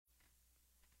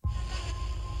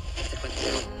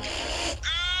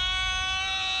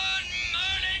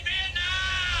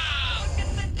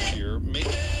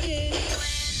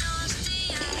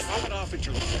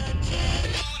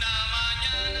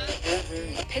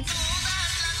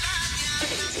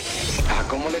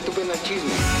¿Cómo le tupen al chisme?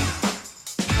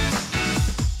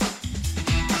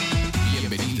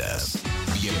 Bienvenidas,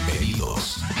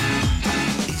 bienvenidos.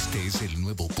 Este es el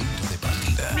nuevo punto de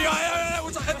partida. ¡Mira, hay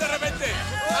mucha gente de repente!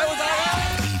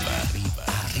 Arriba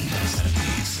San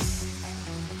Luis.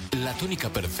 La tónica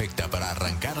perfecta para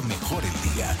arrancar mejor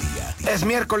el día. Es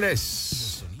miércoles.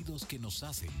 Los sonidos que nos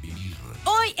hacen vivir.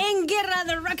 Hoy en Guerra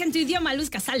de Rock en tu idioma, Luz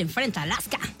Casal enfrenta a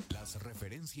Alaska. Las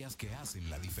referencias que hacen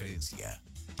la diferencia.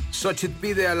 Xochitl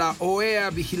pide a la OEA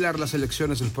vigilar las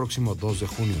elecciones el próximo 2 de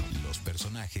junio. Los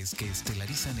personajes que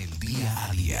estelarizan el día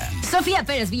a día. Sofía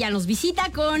Pérez Villa nos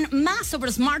visita con más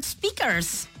sobre Smarth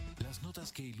Speakers. Las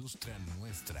notas que ilustran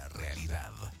nuestra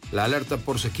realidad. La alerta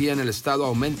por sequía en el estado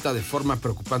aumenta de forma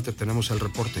preocupante. Tenemos el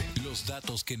reporte. Los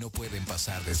datos que no pueden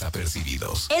pasar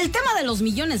desapercibidos. El tema de los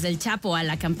millones del Chapo a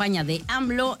la campaña de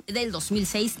AMLO del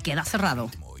 2006 queda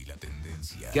cerrado. Y la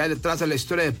tendencia. ¿Qué hay detrás de la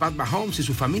historia de Pat Mahomes y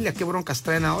su familia? ¿Qué broncas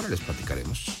traen ahora? Les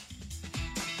platicaremos.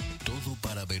 Todo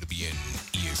para ver bien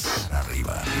y estar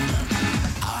arriba.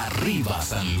 Arriba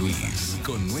San Luis.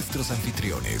 Con nuestros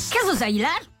anfitriones. Jesús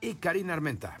Aguilar Y Karina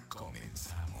Armenta.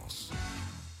 Comenzamos.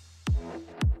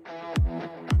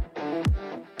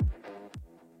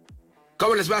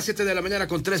 ¿Cómo les va? 7 de la mañana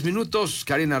con 3 minutos.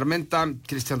 Karina Armenta,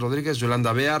 Cristian Rodríguez,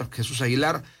 Yolanda Bear, Jesús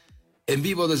Aguilar. En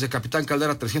vivo desde Capitán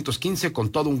Caldera 315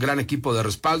 con todo un gran equipo de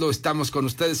respaldo. Estamos con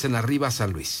ustedes en Arriba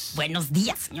San Luis. Buenos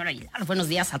días, señor Aguilar. Buenos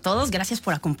días a todos. Gracias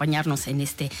por acompañarnos en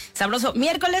este sabroso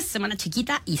miércoles, semana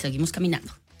chiquita, y seguimos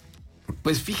caminando.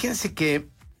 Pues fíjense que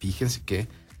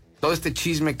todo este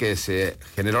chisme que se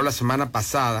generó la semana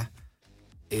pasada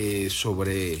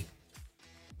sobre,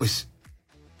 pues,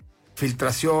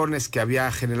 filtraciones que había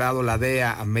generado la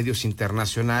DEA a medios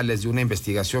internacionales de una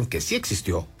investigación que sí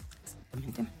existió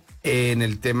en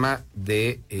el tema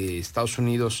de Estados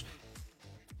Unidos,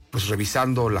 pues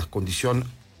revisando la condición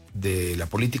de la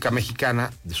política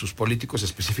mexicana, de sus políticos,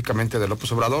 específicamente de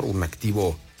López Obrador, un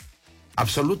activo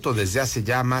absoluto desde hace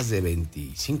ya más de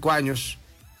 25 años,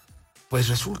 pues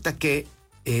resulta que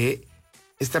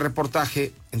este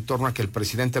reportaje en torno a que el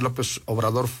presidente López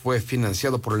Obrador fue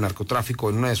financiado por el narcotráfico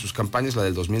en una de sus campañas, la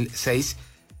del 2006,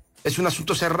 es un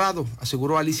asunto cerrado,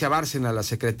 aseguró Alicia Bárcena, la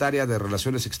secretaria de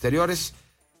Relaciones Exteriores,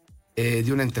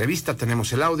 de una entrevista.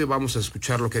 Tenemos el audio, vamos a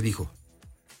escuchar lo que dijo.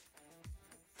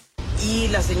 Y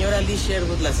la señora Liz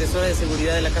Sherwood, la asesora de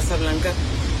seguridad de la Casa Blanca,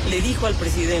 le dijo al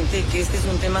presidente que este es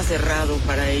un tema cerrado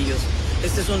para ellos.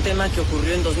 Este es un tema que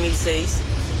ocurrió en 2006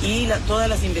 y todas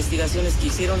las investigaciones que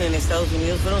hicieron en Estados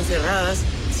Unidos fueron cerradas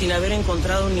sin haber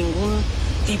encontrado ningún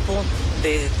tipo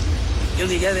de, yo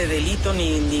diría, de delito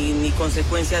ni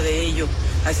consecuencia de ello.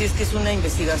 Así es que es una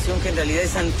investigación que en realidad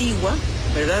es antigua,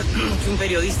 ¿verdad? Que un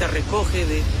periodista recoge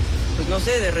de, pues no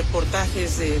sé, de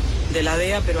reportajes de la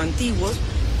DEA, pero antiguos.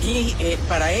 Y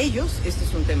para ellos, este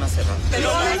es un tema cerrado.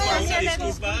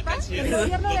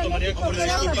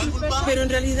 Pero en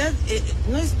realidad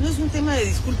no es un tema de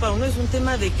disculpa, o no es un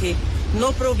tema de que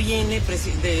no proviene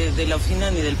de la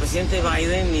oficina ni del presidente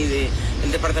Biden, ni del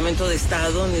Departamento de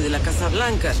Estado, ni de la Casa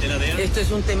Blanca. Esto es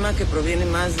un tema que proviene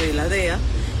más de la DEA,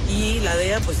 y la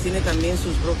DEA pues tiene también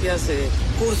sus propios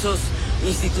cursos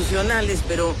institucionales,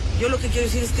 pero yo lo que quiero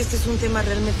decir es que este es un tema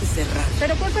realmente cerrado.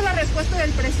 ¿Pero cuál fue la respuesta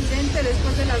del presidente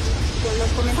después de los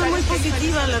comentarios? Fue muy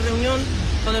positiva la reunión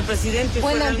con el presidente.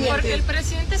 Fue realmente... Porque el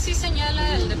presidente sí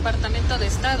señala el Departamento de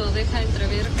Estado, deja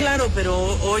entrever. Claro, pero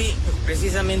hoy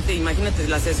precisamente, imagínate,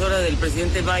 la asesora del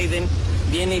presidente Biden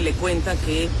viene y le cuenta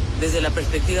que desde la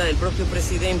perspectiva del propio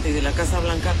presidente y de la Casa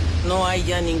Blanca no hay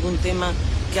ya ningún tema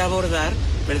que abordar,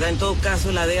 ¿verdad? En todo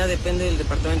caso, la DEA depende del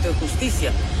Departamento de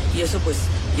Justicia, y eso pues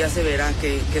ya se verá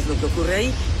qué es lo que ocurre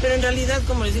ahí. Pero en realidad,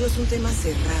 como les digo, es un tema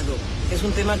cerrado, es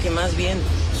un tema que más bien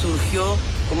surgió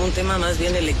como un tema más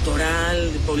bien electoral,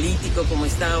 político, como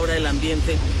está ahora el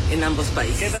ambiente en ambos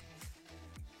países.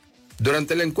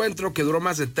 Durante el encuentro, que duró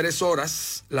más de 3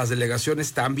 horas, las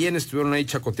delegaciones también estuvieron ahí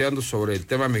chacoteando sobre el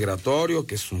tema migratorio,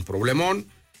 que es un problemón,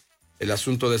 el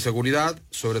asunto de seguridad,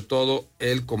 sobre todo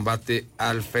el combate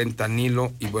al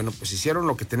fentanilo, y bueno, pues hicieron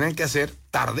lo que tenían que hacer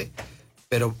tarde,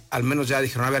 pero al menos ya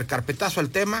dijeron, a ver, carpetazo al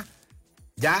tema,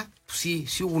 ya, sí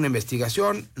hubo una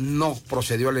investigación, no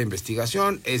procedió la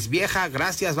investigación, es vieja,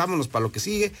 gracias, vámonos para lo que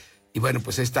sigue, y bueno,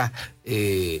 pues ahí está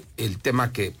el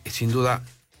tema que sin duda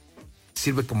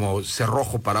sirve como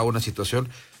cerrojo para una situación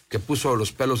que puso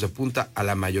los pelos de punta a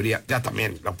la mayoría, ya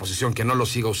también la oposición que no lo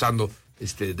siga usando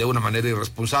de una manera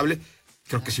irresponsable.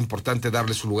 Creo que es importante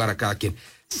darle su lugar a cada quien.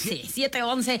 Sí,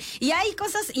 7:11. Y hay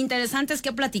cosas interesantes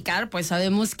que platicar, pues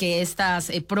sabemos que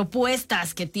estas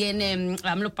propuestas que tiene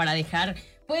AMLO para dejar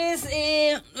Pues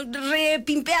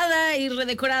repimpeada y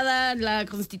redecorada la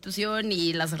Constitución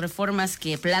y las reformas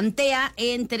que plantea,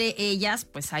 entre ellas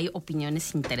pues hay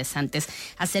opiniones interesantes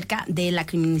acerca de la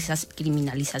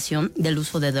criminalización del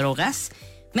uso de drogas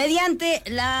mediante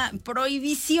la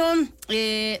prohibición.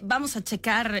 Vamos a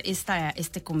checar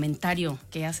este comentario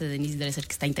que hace Denise Dresser,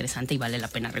 que está interesante y vale la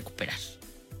pena recuperar.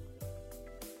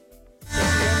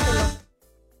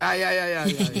 Ay.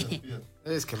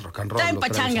 Es que el rock and roll.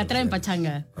 Traen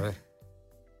pachanga. A ver.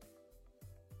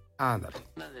 Ándale.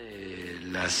 Una de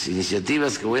las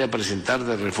iniciativas que voy a presentar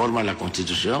de reforma a la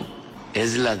Constitución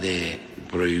es la de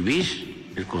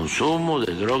prohibir el consumo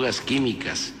de drogas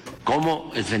químicas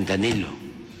como el fentanilo.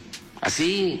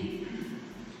 Así,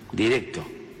 directo.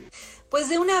 Pues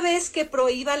de una vez que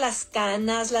prohíba las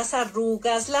canas, las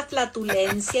arrugas, la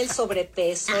flatulencia, el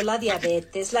sobrepeso, la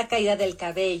diabetes, la caída del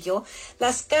cabello,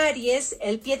 las caries,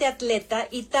 el pie de atleta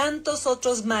y tantos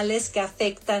otros males que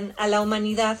afectan a la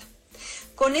humanidad.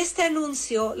 Con este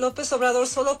anuncio, López Obrador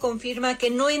solo confirma que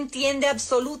no entiende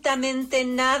absolutamente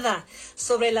nada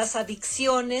sobre las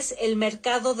adicciones, el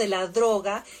mercado de la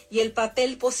droga y el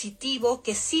papel positivo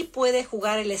que sí puede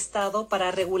jugar el Estado para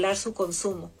regular su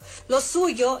consumo. Lo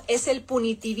suyo es el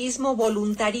punitivismo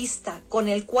voluntarista, con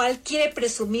el cual quiere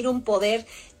presumir un poder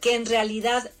que en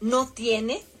realidad no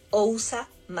tiene o usa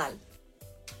mal.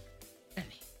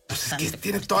 Pues es que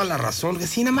tiene toda la razón, que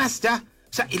sí, nada más, ya.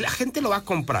 O sea, y la gente lo va a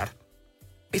comprar.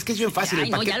 Es que es bien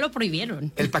fácil. Ya lo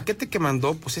prohibieron. El paquete que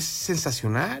mandó, pues es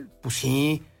sensacional. Pues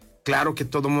sí, claro que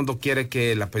todo el mundo quiere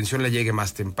que la pensión le llegue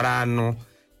más temprano,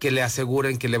 que le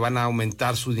aseguren que le van a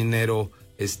aumentar su dinero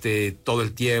todo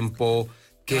el tiempo,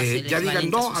 que ya digan,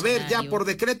 no, a ver, ya por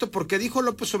decreto, porque dijo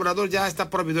López Obrador, ya está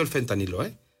prohibido el fentanilo,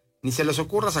 ¿eh? Ni se les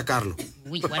ocurra sacarlo.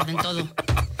 Uy, guarden todo.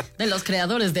 De los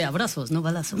creadores de Abrazos, no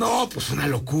balazos. No, pues una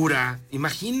locura.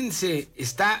 Imagínense,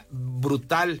 está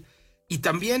brutal. Y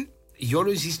también, y yo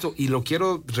lo insisto y lo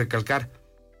quiero recalcar,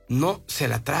 no se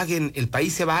la traguen, el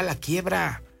país se va a la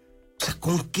quiebra. O sea,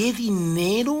 ¿con qué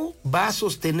dinero va a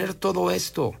sostener todo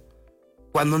esto?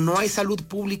 Cuando no hay salud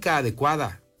pública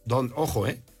adecuada. Ojo,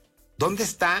 ¿dónde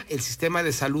está el sistema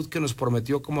de salud que nos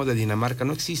prometió como de Dinamarca?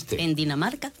 No existe. ¿En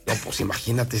Dinamarca? No, pues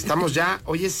imagínate, estamos ya,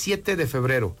 hoy es 7 de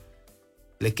febrero.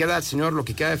 Le queda al señor lo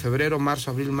que queda de febrero,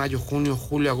 marzo, abril, mayo, junio,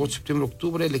 julio, agosto, septiembre,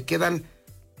 octubre, le quedan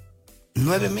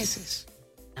 9 meses.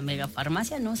 La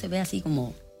megafarmacia no se ve así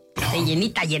como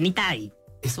llenita y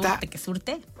está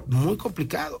surte. Muy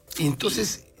complicado. Y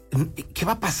entonces, ¿qué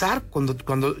va a pasar cuando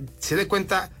se dé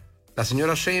cuenta la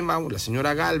señora Sheinbaum, la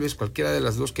señora Gálvez, cualquiera de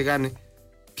las dos que gane,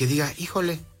 que diga,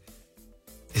 híjole,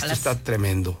 esto está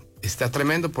tremendo. Está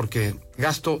tremendo porque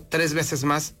gasto 3 veces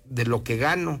más de lo que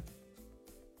gano.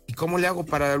 ¿Y cómo le hago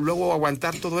para luego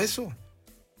aguantar todo eso?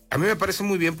 A mí me parece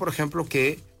muy bien, por ejemplo,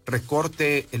 que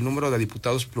recorte el número de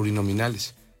diputados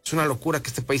plurinominales. Es una locura que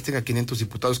este país tenga 500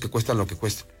 diputados que cuestan lo que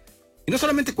cuestan. Y no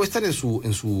solamente cuestan en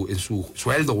su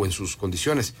sueldo o en sus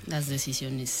condiciones. Las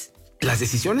decisiones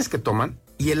que toman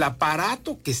y el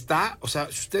aparato que está, o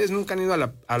sea, si ustedes nunca han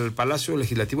ido al Palacio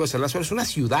Legislativo de San Lázaro, es una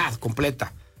ciudad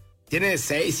completa. Tiene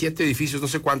 6, 7 edificios, no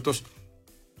sé cuántos,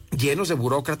 llenos de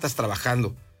burócratas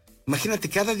trabajando. Imagínate,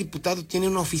 cada diputado tiene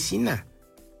una oficina.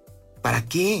 ¿Para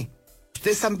qué?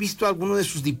 ¿Ustedes han visto a alguno de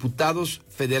sus diputados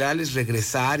federales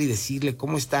regresar y decirle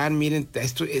cómo están? Miren,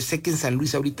 sé que en San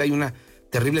Luis ahorita hay una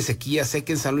terrible sequía, sé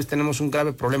que en San Luis tenemos un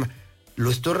grave problema. Lo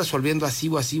estoy resolviendo así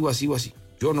o así o así o así.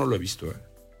 Yo no lo he visto,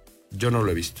 Yo no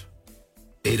lo he visto.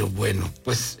 Pero bueno,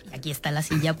 pues... Aquí está la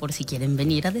silla por si quieren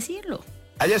venir a decirlo.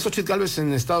 Allá Xochitl Gálvez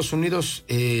en Estados Unidos,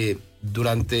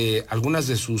 durante algunas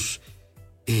de sus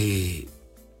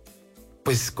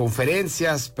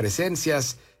conferencias,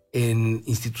 presencias en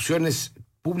instituciones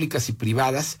públicas y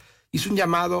privadas, hizo un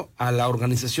llamado a la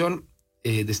Organización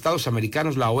de Estados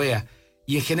Americanos, la OEA,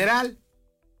 y en general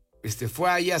fue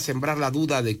ahí a sembrar la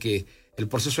duda de que el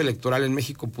proceso electoral en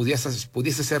México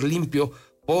pudiese ser limpio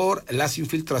por las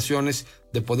infiltraciones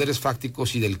de poderes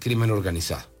fácticos y del crimen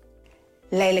organizado.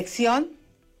 La elección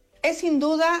es sin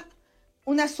duda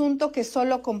un asunto que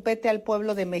solo compete al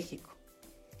pueblo de México.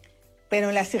 Pero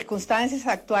en las circunstancias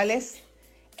actuales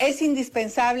es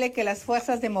indispensable que las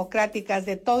fuerzas democráticas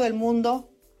de todo el mundo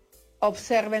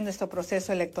observen nuestro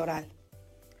proceso electoral.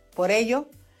 Por ello,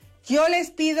 yo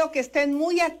les pido que estén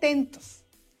muy atentos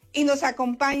y nos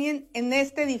acompañen en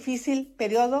este difícil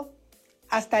periodo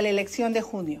hasta la elección de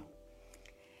junio.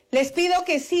 Les pido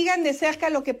que sigan de cerca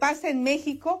lo que pasa en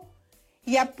México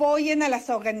y apoyen a las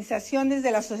organizaciones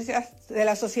de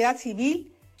la sociedad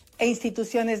civil e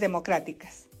instituciones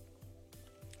democráticas.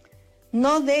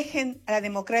 No dejen a la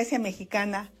democracia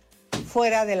mexicana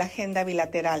fuera de la agenda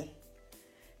bilateral.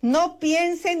 No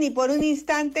piensen ni por un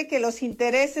instante que los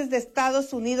intereses de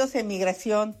Estados Unidos en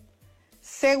migración,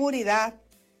 seguridad,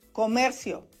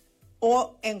 comercio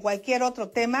o en cualquier otro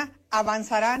tema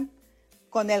avanzarán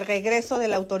con el regreso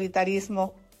del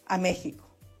autoritarismo a México.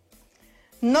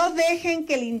 No dejen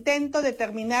que el intento de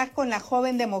terminar con la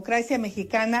joven democracia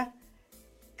mexicana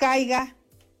caiga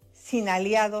sin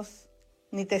aliados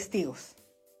ni testigos.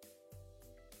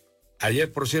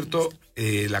 Ayer, por cierto,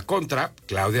 la contra,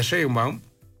 Claudia Sheinbaum,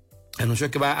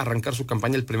 anunció que va a arrancar su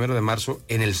campaña el 1 de marzo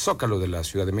en el Zócalo de la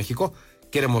Ciudad de México.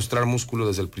 Quiere mostrar músculo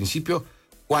desde el principio,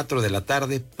 4 de la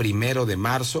tarde, 1 de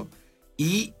marzo.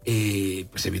 Y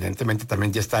pues evidentemente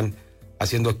también ya están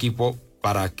haciendo equipo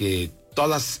para que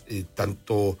todas,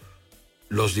 tanto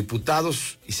los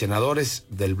diputados y senadores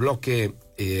del bloque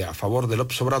a favor de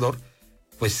López Obrador,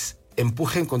 pues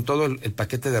empujen con todo el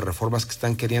paquete de reformas que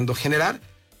están queriendo generar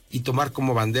y tomar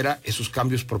como bandera esos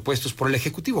cambios propuestos por el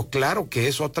Ejecutivo. Claro que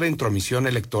es otra intromisión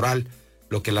electoral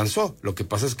lo que lanzó. Lo que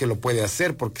pasa es que lo puede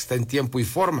hacer porque está en tiempo y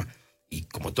forma. Y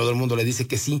como todo el mundo le dice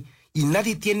que sí, y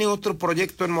nadie tiene otro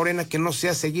proyecto en Morena que no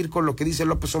sea seguir con lo que dice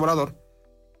López Obrador,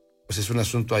 pues es un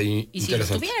asunto ahí y interesante.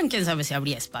 Si lo tuvieran, quién sabe si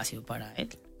habría espacio para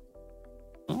él.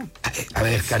 ¿No? A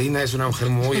ver, Karina es una mujer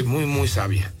muy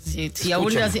sabia. Sí,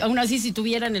 aún así, si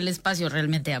tuvieran el espacio,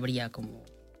 realmente habría como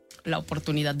la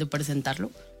oportunidad de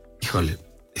presentarlo. Híjole,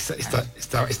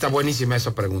 está buenísima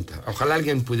esa pregunta. Ojalá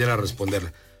alguien pudiera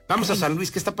responderla. Vamos a San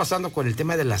Luis. ¿Qué está pasando con el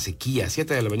tema de la sequía?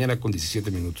 7 de la mañana con 17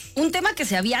 minutos. Un tema que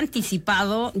se había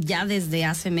anticipado ya desde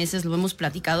hace meses, lo hemos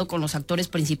platicado con los actores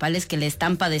principales que le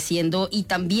están padeciendo y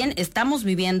también estamos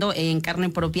viviendo en carne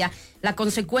propia la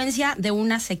consecuencia de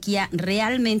una sequía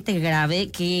realmente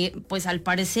grave que, pues al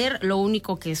parecer, lo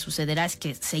único que sucederá es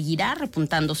que seguirá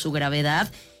repuntando su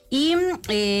gravedad. Y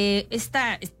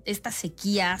esta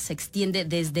sequía se extiende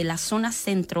desde la zona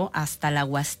centro hasta la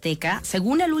Huasteca.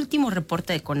 Según el último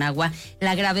reporte de Conagua,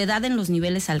 la gravedad en los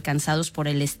niveles alcanzados por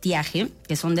el estiaje,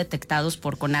 que son detectados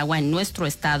por Conagua en nuestro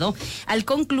estado, al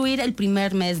concluir el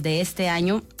primer mes de este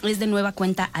año, es de nueva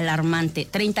cuenta alarmante.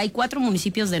 34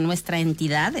 municipios de nuestra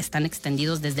entidad están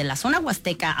extendidos desde la zona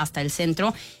Huasteca hasta el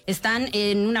centro. Están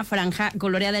en una franja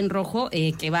coloreada en rojo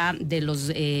que va de los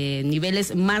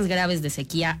niveles más graves de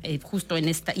sequía justo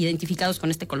identificados con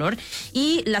este color,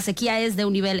 y la sequía es de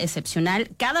un nivel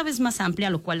excepcional, cada vez más amplia,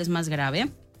 lo cual es más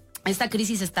grave. Esta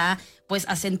crisis está pues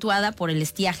acentuada por el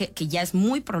estiaje que ya es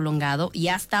muy prolongado y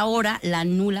hasta ahora la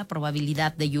nula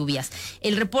probabilidad de lluvias.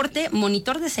 El reporte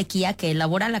Monitor de Sequía que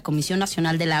elabora la Comisión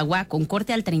Nacional del Agua con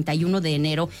corte al 31 de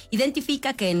enero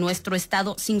identifica que en nuestro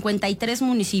estado 53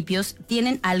 municipios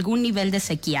tienen algún nivel de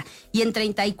sequía y en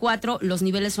 34 los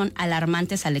niveles son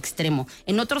alarmantes al extremo.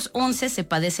 En otros 11 se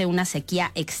padece una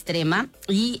sequía extrema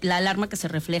y la alarma que se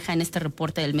refleja en este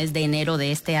reporte del mes de enero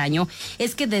de este año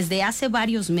es que desde hace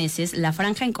varios meses la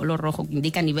franja en color rojo que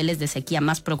indica niveles de sequía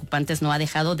más preocupantes no ha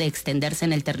dejado de extenderse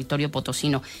en el territorio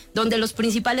potosino, donde los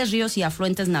principales ríos y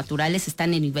afluentes naturales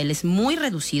están en niveles muy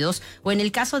reducidos o en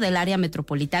el caso del área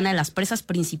metropolitana las presas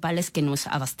principales que nos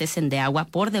abastecen de agua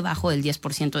por debajo del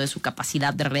 10% de su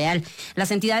capacidad real.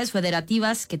 Las entidades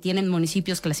federativas que tienen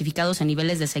municipios clasificados en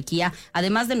niveles de sequía,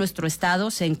 además de nuestro estado,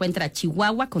 se encuentra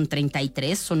Chihuahua con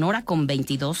 33, Sonora con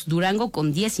 22, Durango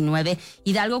con 19,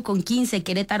 Hidalgo con 15,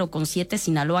 Querétaro con 7,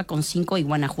 Sinaloa con 5 y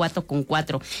Guanajuato con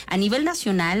 4. A nivel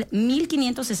nacional,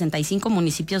 1,565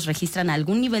 municipios registran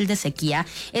algún nivel de sequía.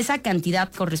 Esa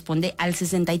cantidad corresponde al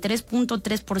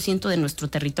 63.3% de nuestro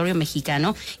territorio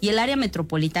mexicano y el área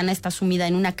metropolitana está sumida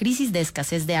en una crisis de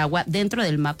escasez de agua dentro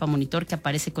del mapa monitor que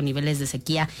aparece con niveles de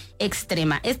sequía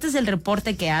extrema. Este es el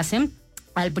reporte que hacen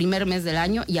al primer mes del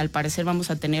año y al parecer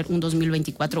vamos a tener un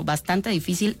 2024 bastante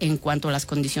difícil en cuanto a las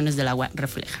condiciones del agua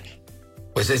reflejan.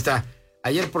 Pues está.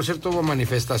 Ayer, por cierto, hubo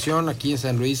manifestación aquí en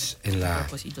San Luis, en la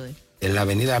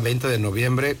avenida 20 de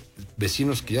noviembre.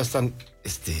 Vecinos que ya están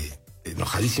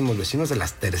enojadísimos, vecinos de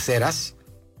las terceras,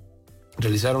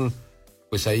 realizaron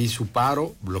pues ahí su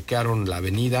paro, bloquearon la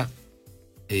avenida,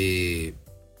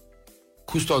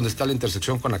 justo donde está la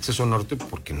intersección con acceso norte,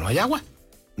 porque no hay agua,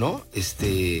 ¿no?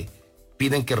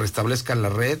 Piden que restablezcan la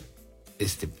red,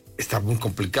 está muy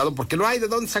complicado porque no hay de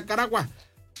dónde sacar agua.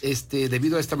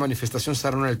 Debido a esta manifestación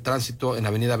cerraron el tránsito en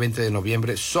avenida 20 de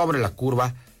noviembre sobre la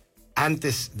curva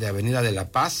antes de avenida de La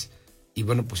Paz y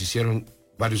bueno, pues hicieron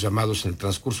varios llamados en el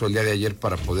transcurso del día de ayer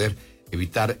para poder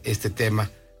evitar este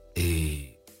tema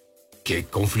que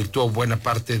conflictuó buena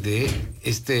parte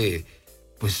de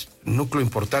pues núcleo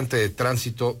importante de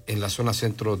tránsito en la zona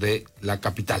centro de la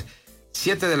capital.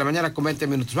 7 de la mañana con 20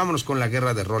 minutos. Vámonos con la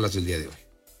guerra de rolas del día de hoy.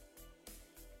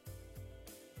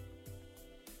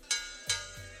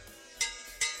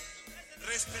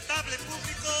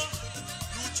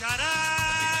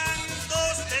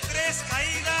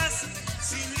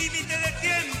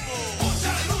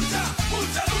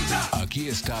 Aquí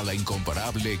está la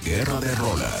incomparable Guerra de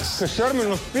Rolas. Que se armen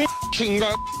los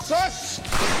chingazos.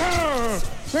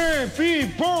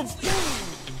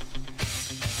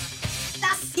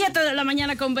 Las 7 de la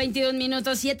mañana con 21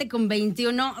 minutos, 7 con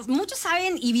 21. Muchos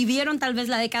saben y vivieron tal vez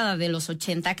la década de los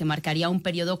 80, que marcaría un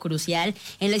periodo crucial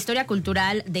en la historia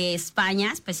cultural de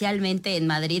España, especialmente en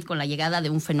Madrid, con la llegada de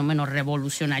un fenómeno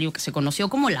revolucionario que se conoció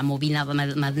como la movida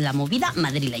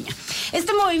madrileña.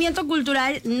 Este movimiento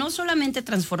cultural no solamente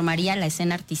transformaría la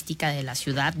escena artística de la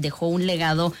ciudad, dejó un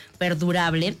legado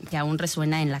perdurable que aún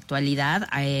resuena en la actualidad,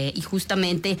 y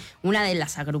justamente una de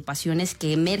las agrupaciones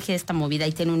que emerge de esta movida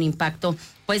y tiene un impacto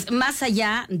pues más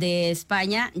allá de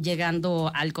España,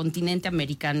 llegando al continente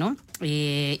americano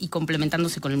y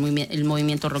complementándose con el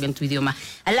movimiento rock en tu idioma.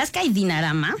 Alaska y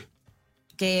Dinarama,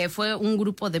 que fue un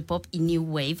grupo de pop y new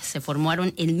wave, se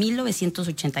formaron en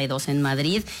 1982 en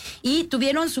Madrid y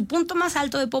tuvieron su punto más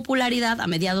alto de popularidad a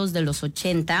mediados de los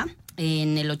 80.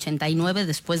 En el 89,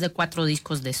 después de 4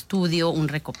 discos de estudio, un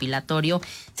recopilatorio,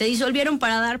 se disolvieron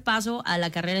para dar paso a la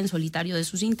carrera en solitario de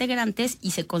sus integrantes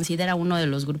y se considera uno de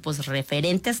los grupos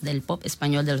referentes del pop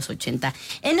español de los 80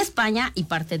 en España y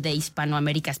parte de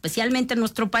Hispanoamérica, especialmente en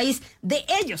nuestro país. De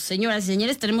ellos, señoras y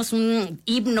señores, tenemos un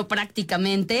himno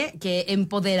prácticamente que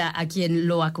empodera a quien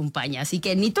lo acompaña. Así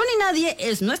que ni tú ni nadie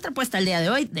es nuestra apuesta el día de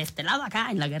hoy, de este lado acá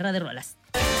en la Guerra de Rolas.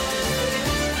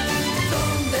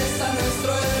 ¿Dónde está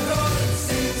nuestro error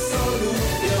sin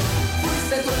solución?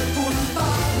 Fuiste tú el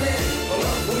culpable o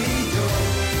lo fui yo.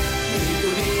 Ni tú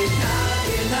ni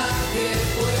nadie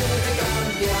puede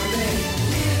cambiarme.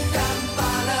 Mil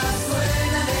campanas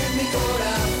suenan en mi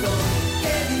corazón.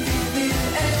 Qué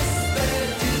difícil es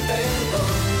pedir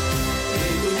perdón. Ni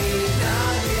tú ni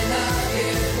nadie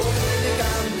puede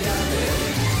cambiarme.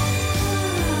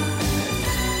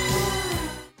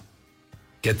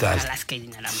 ¿Qué tal?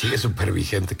 Sigue súper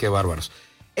vigente, qué bárbaros.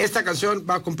 Esta canción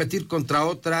va a competir contra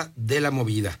otra de la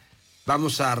movida.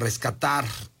 Vamos a rescatar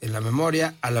en la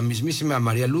memoria a la mismísima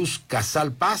María Luz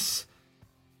Casal Paz,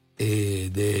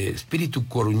 de espíritu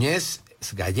coruñés,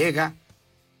 es gallega,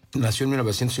 nació en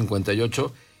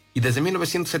 1958 y desde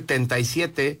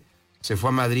 1977 se fue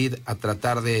a Madrid a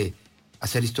tratar de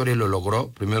hacer historia y lo logró.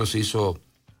 Primero se hizo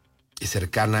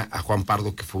cercana a Juan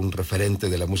Pardo, que fue un referente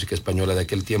de la música española de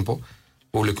aquel tiempo.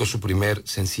 Publicó su primer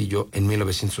sencillo en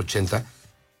 1980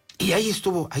 y ahí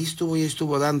estuvo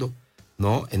dando,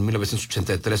 ¿no? En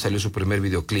 1983 salió su primer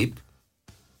videoclip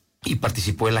y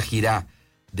participó en la gira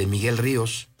de Miguel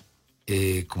Ríos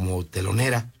como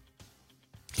telonera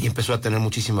y empezó a tener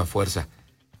muchísima fuerza.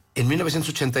 En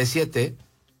 1987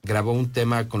 grabó un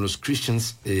tema con los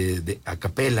Christians de a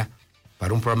capela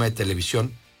para un programa de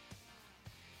televisión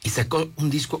y sacó un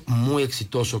disco muy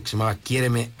exitoso que se llamaba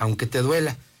Quiéreme aunque te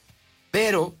duela.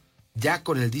 Pero ya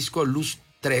con el disco Luz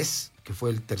 3, que fue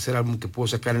el tercer álbum que pudo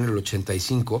sacar en el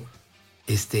 85,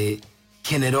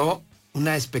 generó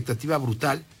una expectativa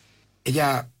brutal.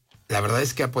 Ella, la verdad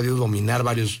es que ha podido dominar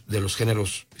varios de los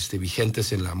géneros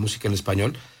vigentes en la música en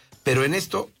español, pero en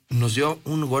esto nos dio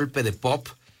un golpe de pop,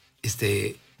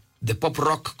 de pop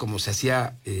rock, como se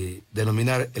hacía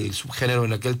denominar el subgénero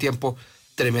en aquel tiempo,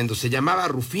 tremendo. Se llamaba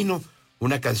Rufino,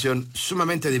 una canción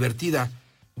sumamente divertida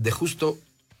de justo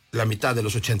la mitad de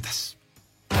los 80s.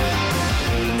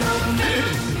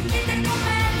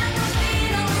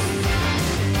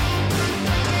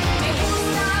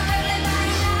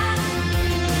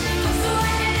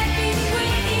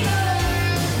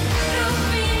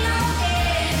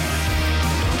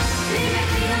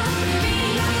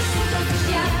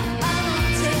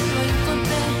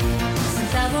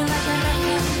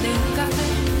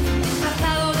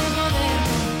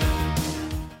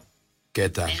 ¿Qué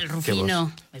tal? El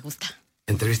Rufino, me gusta.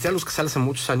 Entrevisté a Luz Casal hace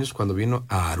muchos años cuando vino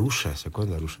a Arusha, ¿se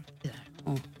acuerdan de Arusha? Claro.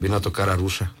 Vino a tocar a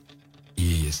Arusha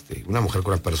y una mujer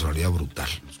con una personalidad brutal,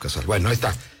 Luz Casal. Bueno, ahí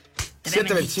está.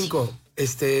 725,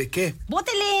 ¿qué?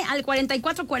 Bótele al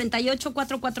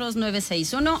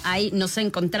 4448-442961. Ahí nos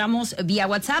encontramos vía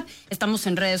WhatsApp. Estamos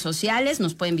en redes sociales.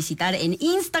 Nos pueden visitar en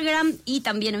Instagram y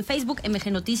también en Facebook,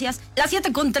 MG Noticias. Las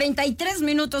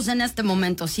 7:33 en este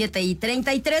momento.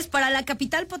 7:33. Para la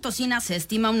capital potosina se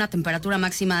estima una temperatura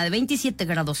máxima de 27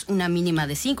 grados, una mínima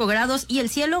de 5 grados y el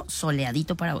cielo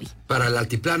soleadito para hoy. Para el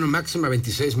altiplano, máxima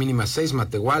 26, mínima 6.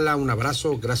 Matehuala, un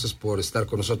abrazo. Gracias por estar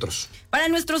con nosotros. Para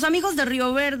nuestros amigos de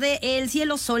Río Verde, el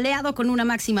cielo soleado con una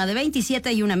máxima de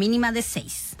 27 y una mínima de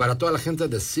 6. Para toda la gente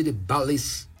de City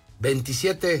Valleys,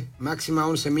 27, máxima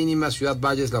 11, mínima. Ciudad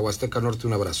Valles, la Huasteca Norte,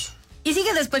 un abrazo. Y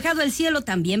sigue despejado el cielo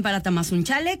también para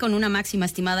Tamazunchale, con una máxima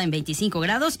estimada en 25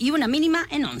 grados y una mínima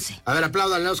en 11. A ver,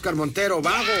 apláudanle a Oscar Montero,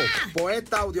 vago,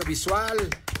 poeta audiovisual,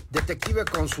 detective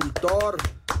consultor,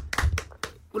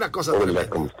 Una cosa Hola, tremenda.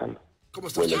 ¿cómo están? ¿Cómo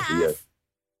estás? Buenos días.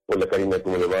 Hola, Karina,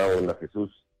 ¿cómo le va? Hola,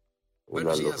 Jesús. Hola,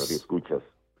 Buenos los días. radioescuchas.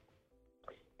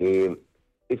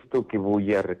 Esto que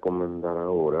voy a recomendar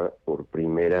ahora, por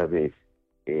primera vez,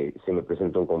 se me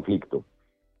presenta un conflicto,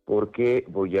 porque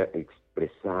voy a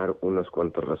expresar unas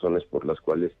cuantas razones por las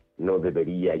cuales no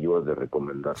debería yo de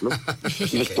recomendarlo,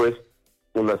 y después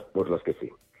unas por las que sí.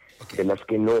 De las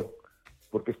que no,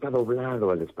 porque está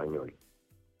doblado al español.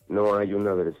 No hay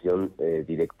una versión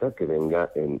directa que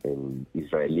venga en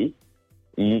israelí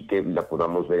y que la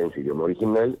podamos ver en su idioma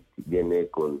original. Viene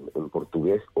en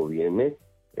portugués o viene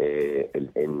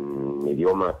en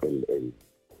idioma, el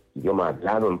idioma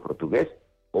hablado en portugués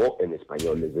o en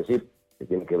español. Es decir, se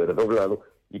tiene que ver doblado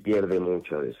y pierde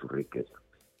mucha de su riqueza.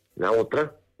 La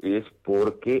otra es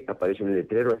porque aparece un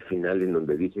letrero al final en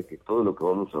donde dice que todo lo que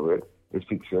vamos a ver es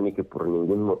ficción y que por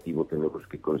ningún motivo tenemos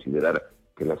que considerar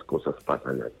que las cosas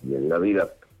pasan así en la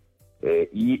vida.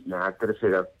 Y la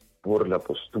tercera, por la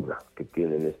postura que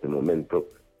tiene en este momento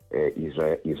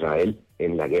Israel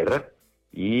en la guerra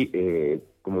y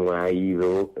cómo ha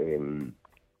ido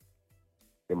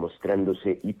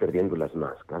demostrándose y perdiendo las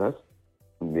máscaras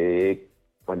de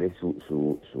cuál es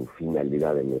su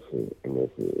finalidad en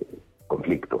ese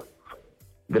conflicto.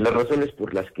 De las razones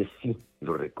por las que sí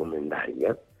lo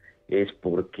recomendaría es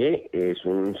porque es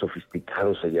un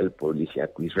sofisticado serial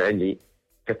policíaco israelí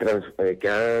que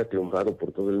ha triunfado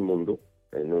por todo el mundo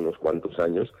en unos cuantos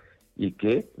años y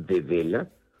que devela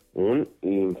un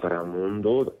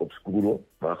inframundo oscuro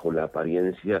bajo la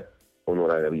apariencia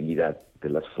honorabilidad de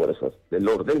las fuerzas del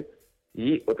orden,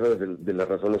 y otra de las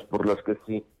razones por las que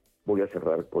sí voy a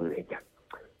cerrar con ella.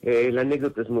 La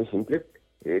anécdota es muy simple.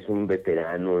 Es un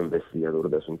veterano investigador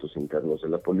de asuntos internos de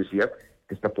la policía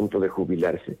que está a punto de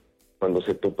jubilarse cuando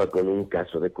se topa con un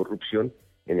caso de corrupción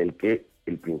en el que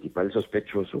el principal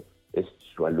sospechoso es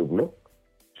su alumno,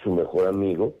 su mejor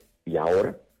amigo y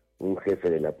ahora un jefe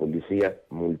de la policía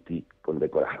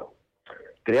multicondecorado.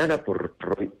 Creada por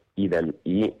Roy Idan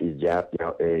y Yoav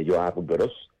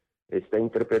Gross, está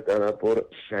interpretada por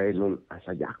Shaelon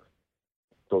Asayah,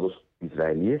 todos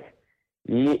israelíes,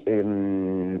 y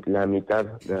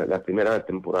la primera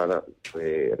temporada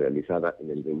fue realizada en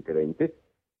el 2020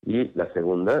 y la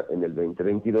segunda en el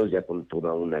 2022 ya con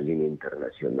toda una línea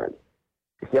internacional.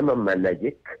 Se llama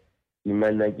Maneyek, y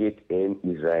Maneyek en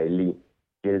israelí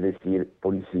quiere decir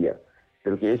policía,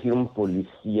 pero quiere decir un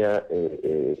policía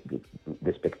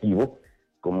despectivo,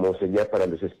 como sería para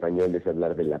los españoles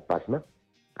hablar de la pasma.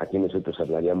 Aquí nosotros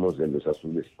hablaríamos de los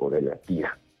azules o de la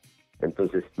tira.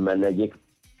 Entonces, Maneyek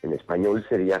en español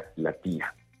sería la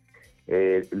tira.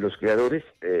 Los creadores,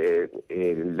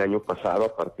 el año pasado,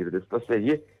 a partir de esta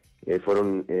serie,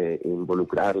 fueron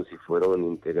involucrados y fueron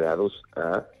integrados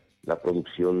a la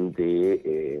producción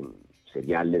de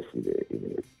seriales y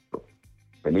de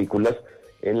películas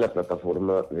en la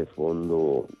plataforma de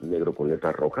fondo negro con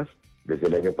letras rojas desde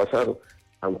el año pasado,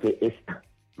 aunque esta,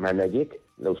 Maneyek,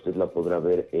 usted la podrá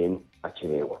ver en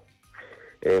HBO.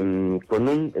 Con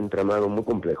un entramado muy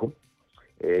complejo,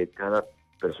 cada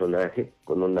personaje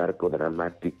con un arco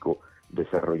dramático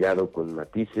desarrollado con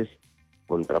matices,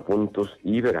 contrapuntos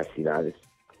y veracidades.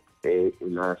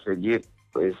 La serie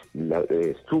pues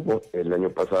estuvo el año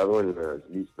pasado en las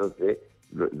listas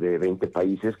de 20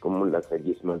 países como las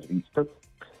series más vistas,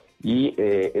 y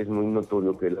es muy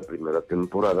notorio que la primera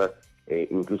temporada,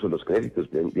 incluso los créditos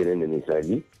vienen en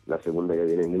israelí, la segunda ya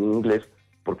vienen en inglés,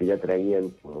 porque ya traían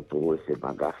como todo ese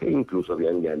bagaje, incluso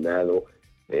habían ganado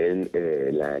en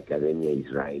la Academia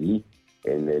Israelí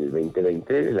en el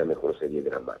 2020 la mejor serie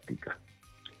dramática.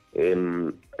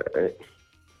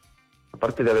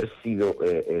 Aparte de haber sido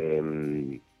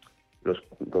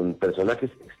con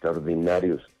personajes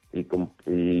extraordinarios y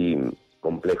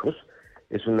complejos,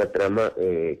 es una trama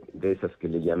de esas que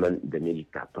le llaman de 1000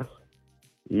 capas,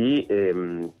 y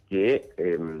que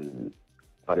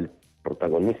para el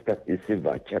protagonista, ese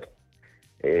Bachar,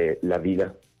 la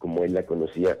vida como él la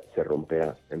conocía se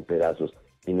romperá en pedazos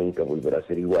y nunca volverá a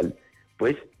ser igual,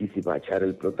 pues Isi Bachar,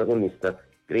 el protagonista,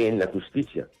 cree en la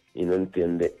justicia y no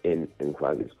entiende en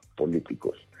enjuagues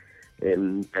políticos.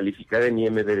 Calificada en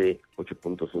IMDb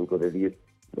 8.5 de 10,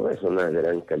 no es una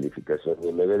gran calificación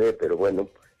en IMDb, pero bueno,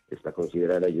 está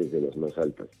considerada y es de las más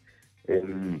altas.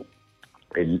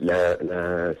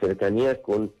 La cercanía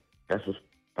con casos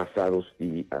pasados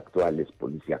y actuales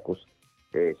policíacos,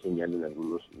 señalan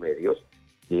algunos medios,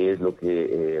 que es lo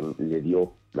que le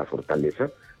dio la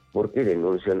fortaleza, porque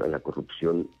denuncian a la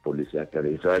corrupción policíaca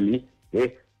de Israelí,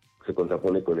 que se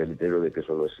contrapone con el letrero de que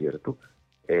eso no es cierto,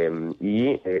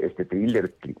 y este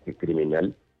thriller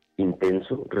criminal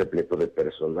intenso, repleto de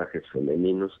personajes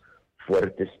femeninos,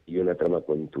 fuertes y una trama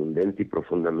contundente y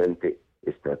profundamente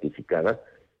estratificada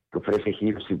que ofrece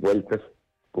giros y vueltas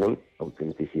con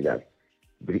autenticidad.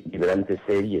 Vibrante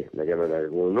serie, la llaman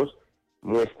algunos,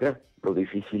 muestra lo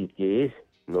difícil que es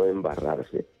no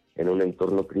embarrarse en un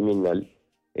entorno criminal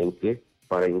en que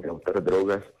para incautar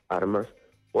drogas, armas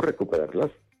o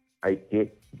recuperarlas hay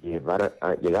que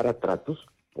llegar a tratos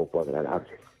poco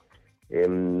agradables.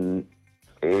 En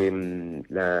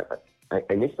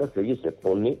esta serie se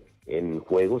pone en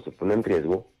juego, se pone en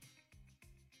riesgo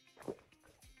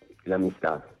la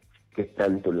amistad. ¿Qué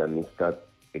tanto la amistad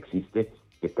existe?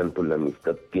 ¿Qué tanto la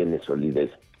amistad tiene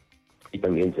solidez? Y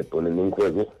también se ponen en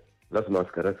juego las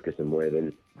máscaras que se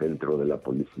mueven dentro de la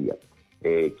policía.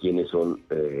 ¿Quiénes son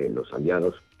los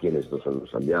aliados? ¿Quiénes no son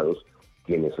los aliados?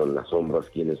 ¿Quiénes son las sombras?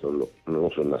 ¿Quiénes no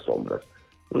son las sombras?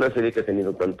 Una serie que ha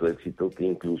tenido tanto éxito que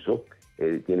incluso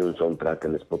tiene un soundtrack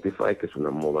en Spotify, que es una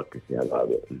moda que se ha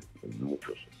dado en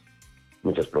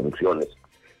muchas producciones.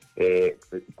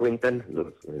 Cuentan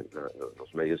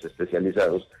los medios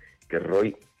especializados que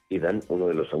Roy Idan, uno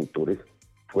de los autores,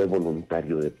 fue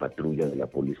voluntario de patrulla de la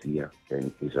policía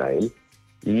en Israel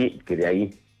y que de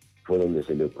ahí fue donde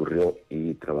se le ocurrió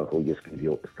y trabajó y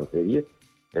escribió esta serie.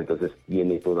 Entonces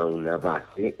tiene toda una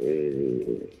base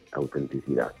de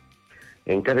autenticidad.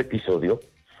 En cada episodio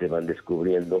se van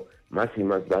descubriendo más y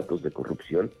más datos de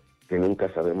corrupción que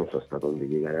nunca sabemos hasta dónde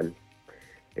llegarán.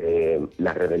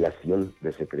 La revelación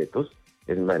de secretos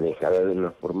es manejada de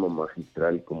una forma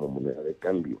magistral como moneda de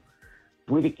cambio.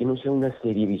 Puede que no sea una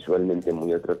serie visualmente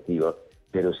muy atractiva,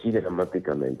 pero sí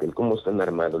dramáticamente. El cómo están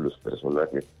armados los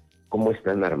personajes, cómo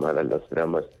están armadas las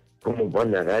tramas, cómo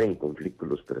van a dar en conflicto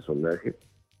los personajes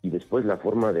y después la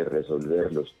forma de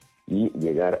resolverlos y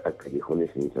llegar a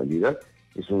callejones sin salida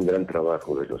es un gran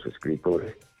trabajo de los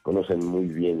escritores. Conocen muy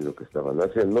bien lo que estaban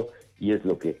haciendo y es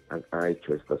lo que ha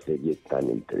hecho esta serie tan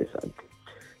interesante.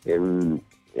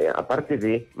 Aparte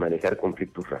de manejar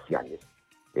conflictos raciales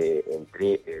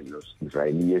entre los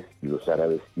israelíes y los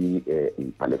árabes y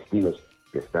palestinos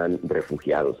que están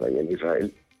refugiados ahí en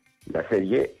Israel, la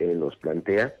serie nos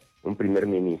plantea un primer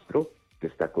ministro que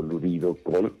está coludido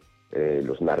con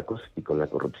los narcos y con la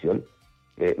corrupción.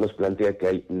 Nos plantea que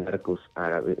hay narcos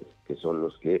árabes que son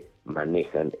los que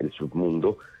manejan el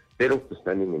submundo, pero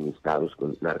están enemistados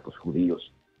con narcos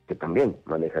judíos que también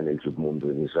manejan el submundo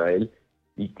en Israel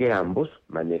y que ambos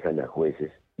manejan a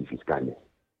jueces y fiscales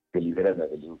que liberan a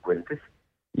delincuentes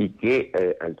y que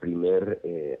al primer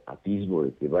atisbo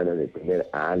de que van a detener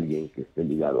a alguien que esté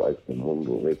ligado a este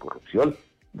mundo de corrupción,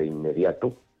 de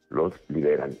inmediato los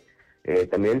liberan.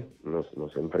 También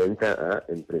nos enfrenta a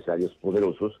empresarios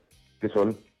poderosos que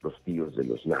son los tíos de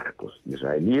los narcos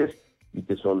israelíes y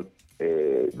que son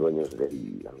dueños de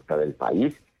la mitad del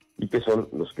país y que son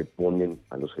los que ponen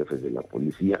a los jefes de la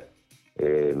policía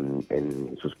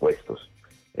en sus puestos.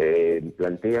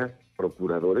 Plantea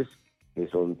procuradores que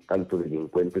son tanto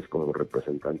delincuentes como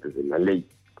representantes de la ley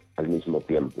al mismo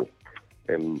tiempo.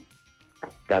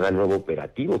 Cada nuevo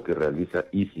operativo que realiza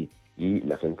ISI y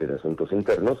la gente de Asuntos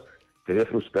Internos se ve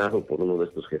frustrado por uno de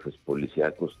estos jefes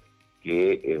policíacos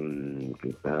que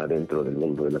está dentro del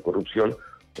mundo de la corrupción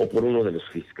o por uno de los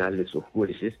fiscales o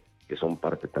jueces que son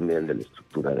parte también de la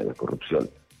estructura de la corrupción.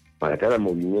 Para cada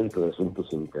movimiento de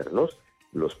asuntos internos,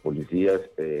 los policías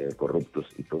corruptos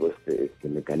y todo este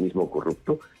mecanismo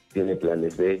corrupto tiene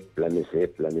planes B, planes C,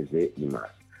 planes D y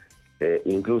más.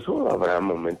 Incluso habrá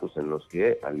momentos en los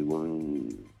que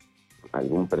algún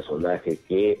personaje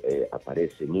que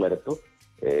aparece muerto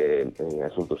en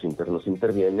asuntos internos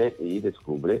interviene y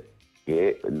descubre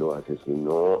que lo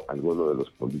asesinó alguno de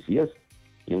los policías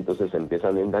y entonces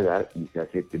empiezan a indagar y se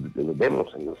hace que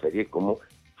vemos en la serie cómo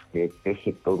se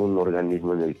teje todo un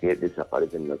organismo en el que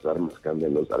desaparecen las armas,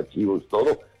 cambian los archivos,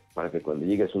 todo, para que cuando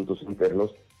llegue a asuntos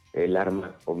internos el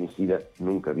arma homicida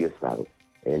nunca había estado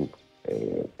en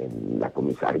la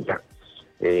comisaría.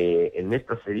 En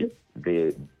esta serie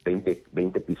de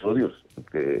 20 episodios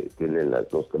que tienen las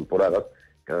 2 temporadas,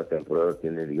 cada temporada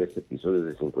tiene 10 episodios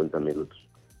de 50 minutos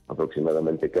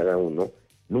aproximadamente cada uno,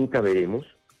 nunca veremos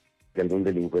que algún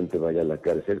delincuente vaya a la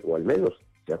cárcel o al menos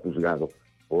sea juzgado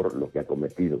por lo que ha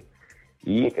cometido.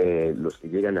 Y los que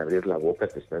llegan a abrir la boca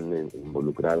que están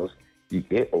involucrados y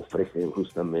que ofrecen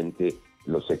justamente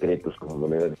los secretos como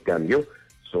moneda de cambio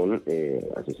son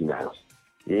asesinados.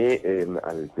 Y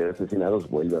al ser asesinados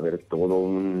vuelve a haber toda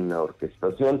una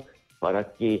orquestación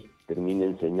para que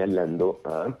terminen señalando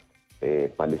a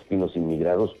palestinos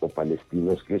inmigrados o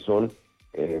palestinos que son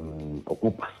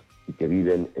ocupas y que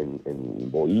viven en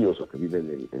bohíos o que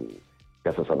viven en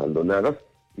casas abandonadas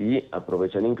y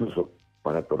aprovechan incluso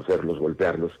para torcerlos,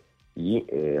 golpearlos y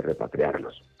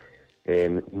repatriarlos.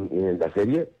 En la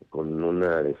serie, con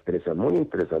una destreza muy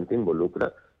interesante,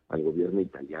 involucra al gobierno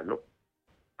italiano,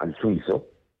 al suizo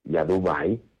y a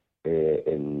Dubái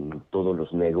en todos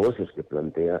los negocios que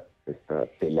plantea esta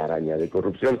telaraña de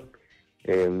corrupción.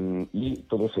 Y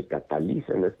todo se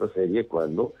cataliza en esta serie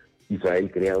cuando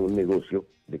Israel crea un negocio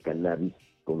de cannabis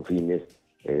con fines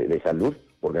de salud,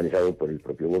 organizado por el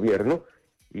propio gobierno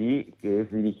y que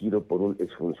es dirigido por un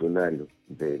exfuncionario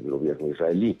del gobierno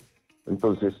israelí.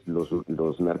 Entonces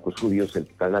los narcos judíos se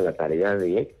dan a la tarea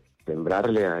de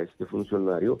sembrarle a este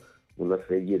funcionario una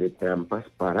serie de trampas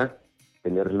para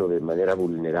tenerlo de manera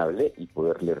vulnerable y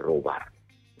poderle robar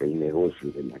el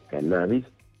negocio de la cannabis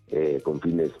con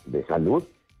fines de salud,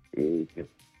 que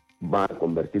va a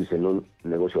convertirse en un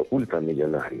negocio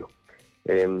ultramillonario.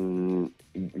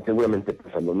 Y seguramente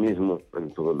pasa lo mismo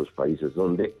en todos los países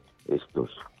donde estos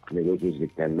negocios de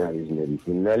cannabis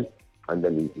medicinal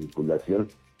andan en circulación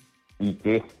y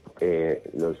que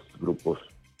los grupos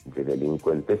de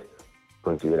delincuentes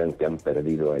consideran que han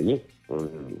perdido allí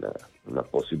una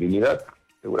posibilidad.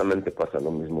 Seguramente pasa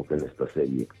lo mismo que en esta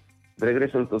serie.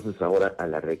 Regreso entonces ahora a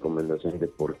la recomendación de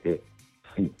por qué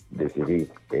sí decidí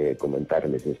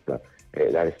comentarles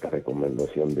dar esta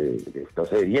recomendación de esta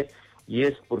serie, y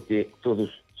es porque todos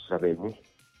sabemos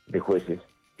de jueces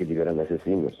que liberan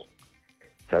asesinos,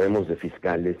 sabemos de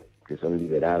fiscales que son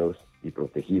liberados y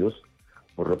protegidos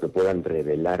por lo que puedan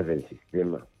revelar del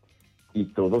sistema, y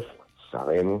todos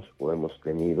sabemos o hemos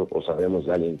tenido o sabemos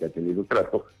de alguien que ha tenido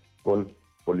trato con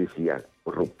policía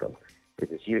corrupta. Es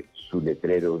decir, su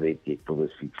letrero de que todo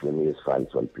es ficción y es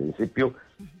falso al principio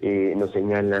nos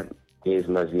señala que es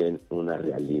más bien una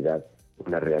realidad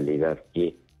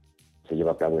que se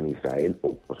lleva a cabo en Israel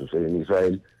o sucede en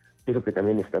Israel, pero que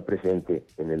también está presente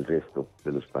en el resto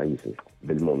de los países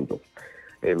del mundo.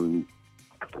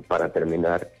 Para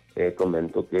terminar,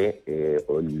 comento que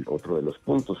otro de los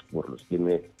puntos por los que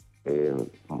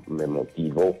me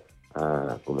motivó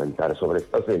a comentar sobre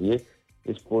esta serie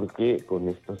es porque con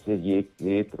esta serie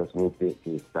que transmite,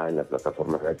 que está en la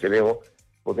plataforma de HBO,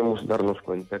 podemos darnos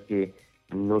cuenta que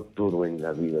no todo en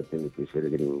la vida tiene que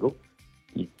ser gringo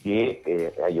y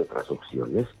que hay otras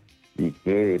opciones y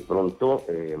que de pronto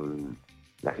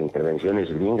las intervenciones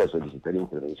gringas, solicitar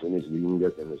intervenciones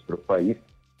gringas en nuestro país,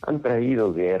 han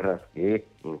traído guerras que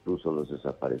incluso nos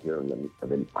desaparecieron la mitad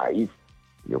del país.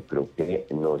 Yo creo que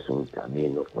no es un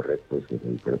camino correcto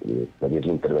pedir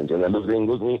intervención a los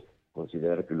gringos ni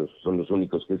considerar que son los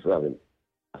únicos que saben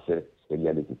hacer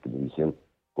seriales de televisión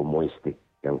como este,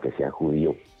 que aunque sea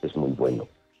judío, es muy bueno.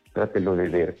 Trátelo de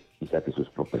ver y saque sus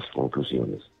propias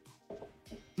conclusiones.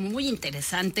 Muy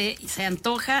interesante, se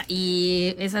antoja,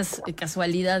 y esas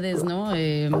casualidades, ¿no?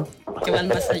 Que van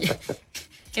más allá.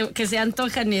 que se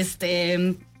antojan,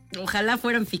 ojalá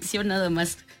fueran ficción nada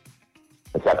más.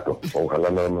 Exacto, ojalá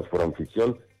nada más fueran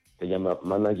ficción. Se llama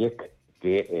Maneyek,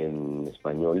 que en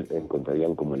español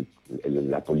encontrarían como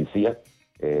la policía.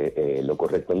 Lo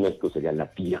correcto en México sería la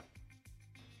tía.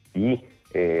 Y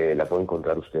la puede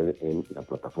encontrar usted en la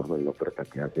plataforma de la oferta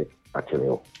que hace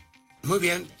HBO. Muy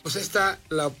bien, pues esta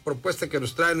la propuesta que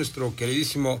nos trae nuestro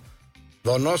queridísimo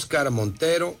don Oscar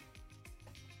Montero.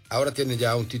 Ahora tiene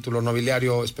ya un título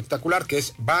nobiliario espectacular, que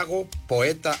es vago,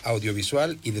 poeta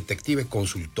audiovisual y detective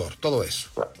consultor. Todo eso.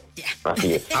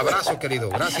 Así es. Abrazo, querido.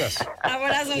 Gracias.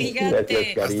 Abrazo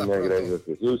gigante. Gracias, Karina. Gracias,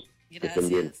 Jesús.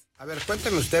 Gracias. A ver,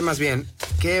 cuéntenme usted más bien,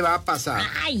 ¿qué va a pasar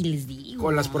les digo,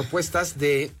 con las propuestas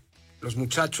de los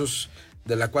muchachos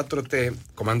de la 4T,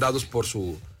 comandados por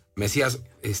su Mesías,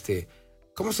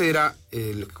 ¿cómo se dirá?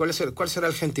 ¿Cuál será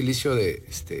el gentilicio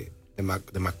de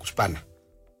Macuspana?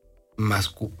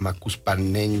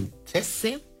 ¿Macuspanense?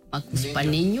 Sí,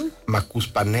 macuspaneño.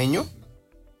 ¿Macuspaneño?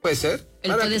 ¿Puede ser?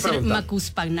 Él puede ser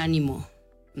macuspagnánimo,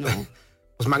 ¿no?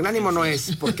 Pues magnánimo no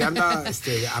es, porque anda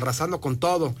arrasando con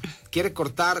todo. Quiere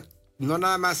cortar no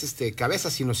nada más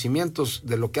cabezas, sino cimientos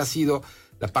de lo que ha sido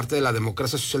la parte de la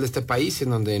democracia social de este país,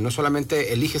 en donde no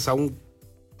solamente eliges a un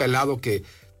pelado que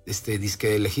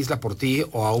que legisla por ti,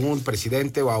 o a un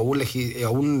presidente, o a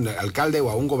un alcalde, o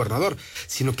a un gobernador,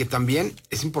 sino que también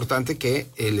es importante que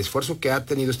el esfuerzo que ha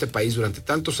tenido este país durante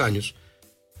tantos años,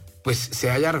 pues se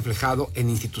haya reflejado en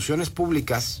instituciones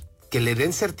públicas que le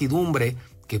den certidumbre,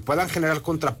 que puedan generar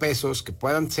contrapesos, que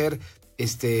puedan ser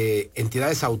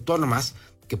entidades autónomas,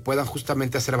 que puedan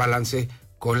justamente hacer balance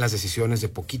con las decisiones de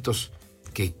poquitos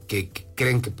que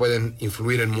creen que pueden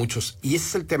influir en muchos. Y ese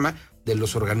es el tema de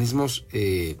los organismos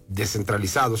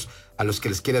descentralizados a los que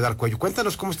les quiere dar cuello.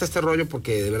 Cuéntanos cómo está este rollo,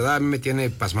 porque de verdad a mí me tiene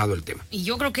pasmado el tema. Y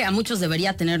yo creo que a muchos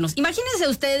debería tenernos. Imagínense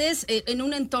ustedes en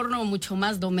un entorno mucho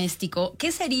más doméstico.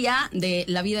 ¿Qué sería de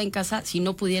la vida en casa si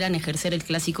no pudieran ejercer el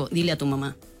clásico dile a tu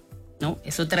mamá? ¿no?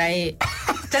 Eso trae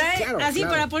Claro, así,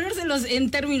 claro. para ponérselos en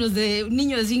términos de un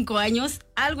niño de 5 años,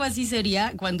 algo así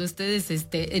sería cuando ustedes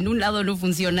en un lado no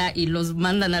funciona y los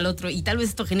mandan al otro, y tal vez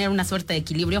esto genera una suerte de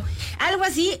equilibrio. Algo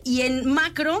así, y en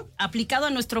macro, aplicado a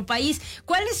nuestro país,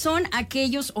 ¿cuáles son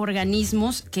aquellos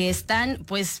organismos que están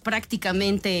pues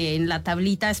prácticamente en la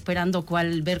tablita esperando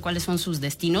ver cuáles son sus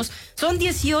destinos? Son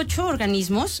 18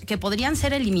 organismos que podrían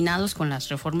ser eliminados con las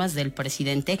reformas del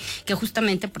presidente que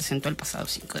justamente presentó el pasado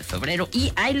 5 de febrero.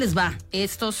 Y ahí les va.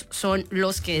 Estos son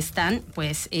los que están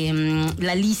pues en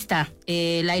la lista.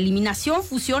 La eliminación,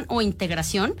 fusión o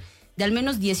integración de al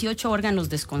menos 18 órganos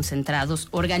desconcentrados,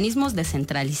 organismos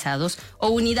descentralizados o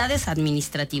unidades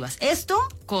administrativas. Esto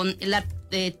con la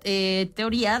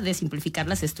teoría de simplificar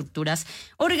las estructuras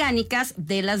orgánicas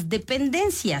de las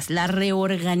dependencias. La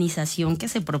reorganización que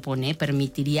se propone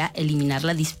permitiría eliminar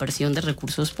la dispersión de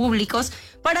recursos públicos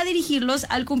para dirigirlos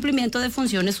al cumplimiento de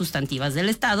funciones sustantivas del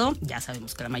Estado. Ya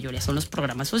sabemos que la mayoría son los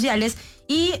programas sociales,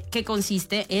 y que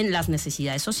consiste en las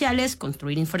necesidades sociales,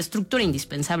 construir infraestructura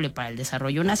indispensable para el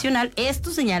desarrollo nacional.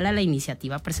 Esto señala la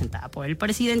iniciativa presentada por el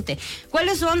presidente.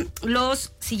 ¿Cuáles son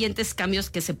los siguientes cambios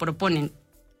que se proponen?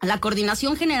 La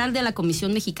Coordinación General de la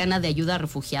Comisión Mexicana de Ayuda a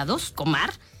Refugiados,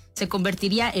 COMAR, se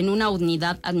convertiría en una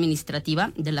unidad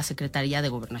administrativa de la Secretaría de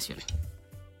Gobernación.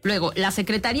 Luego, la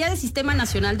Secretaría de Sistema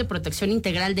Nacional de Protección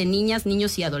Integral de Niñas,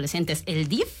 Niños y Adolescentes, el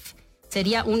DIF,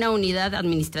 sería una unidad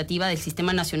administrativa del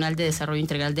Sistema Nacional de Desarrollo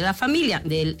Integral de la Familia.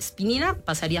 Del SPINIRA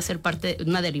pasaría a ser parte de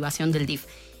una derivación del DIF.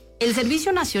 El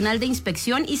Servicio Nacional de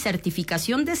Inspección y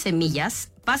Certificación de Semillas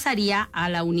pasaría a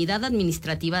la unidad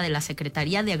administrativa de la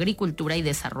Secretaría de Agricultura y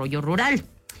Desarrollo Rural.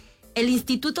 El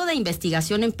Instituto de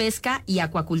Investigación en Pesca y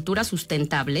Acuacultura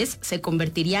Sustentables se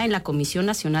convertiría en la Comisión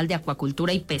Nacional de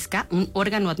Acuacultura y Pesca, un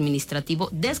órgano administrativo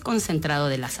desconcentrado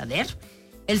de la SADER.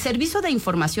 El Servicio de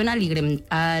Información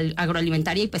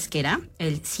Agroalimentaria y Pesquera,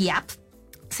 el CIAP,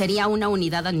 sería una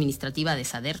unidad administrativa de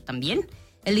SADER también.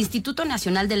 El Instituto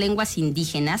Nacional de Lenguas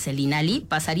Indígenas, el INALI,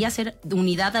 pasaría a ser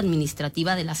unidad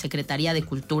administrativa de la Secretaría de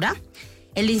Cultura.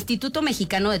 El Instituto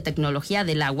Mexicano de Tecnología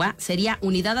del Agua sería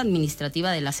unidad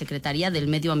administrativa de la Secretaría del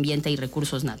Medio Ambiente y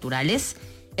Recursos Naturales.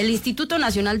 El Instituto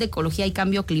Nacional de Ecología y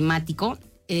Cambio Climático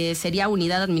sería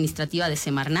unidad administrativa de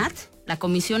Semarnat. La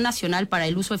Comisión Nacional para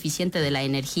el Uso Eficiente de la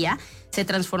Energía se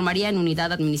transformaría en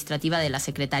unidad administrativa de la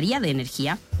Secretaría de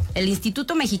Energía. El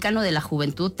Instituto Mexicano de la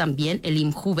Juventud también, el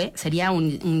IMJUVE, sería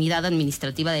unidad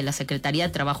administrativa de la Secretaría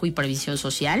de Trabajo y Previsión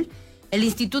Social. El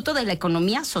Instituto de la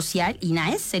Economía Social,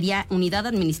 INAES, sería unidad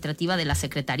administrativa de la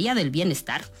Secretaría del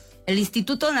Bienestar. El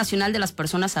Instituto Nacional de las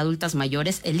Personas Adultas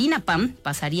Mayores, el INAPAM,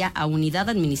 pasaría a unidad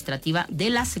administrativa de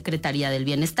la Secretaría del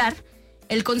Bienestar.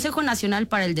 El Consejo Nacional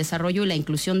para el Desarrollo y la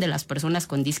Inclusión de las Personas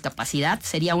con Discapacidad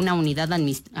sería una unidad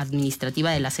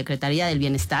administrativa de la Secretaría del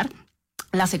Bienestar.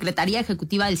 La Secretaría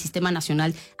Ejecutiva del Sistema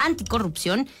Nacional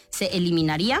Anticorrupción se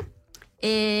eliminaría.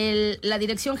 La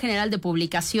Dirección General de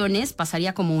Publicaciones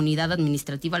pasaría como unidad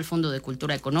administrativa al Fondo de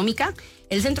Cultura Económica.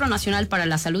 El Centro Nacional para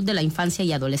la Salud de la Infancia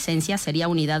y Adolescencia sería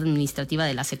unidad administrativa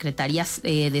de las Secretarías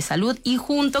de Salud, y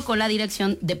junto con la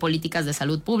Dirección de Políticas de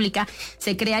Salud Pública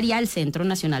se crearía el Centro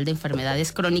Nacional de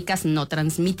Enfermedades Crónicas No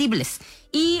Transmitibles.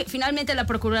 Y finalmente la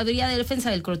Procuraduría de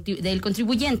Defensa del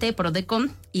Contribuyente,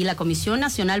 PRODECON, y la Comisión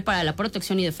Nacional para la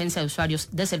Protección y Defensa de Usuarios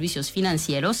de Servicios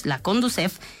Financieros, la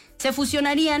CONDUCEF, se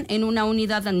fusionarían en una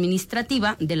unidad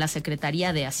administrativa de la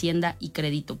Secretaría de Hacienda y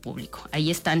Crédito Público.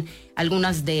 Ahí están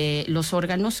algunos de los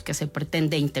órganos que se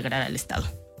pretende integrar al Estado.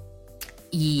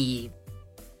 Y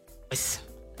pues,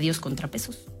 adiós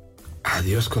contrapesos.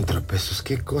 Adiós contrapesos,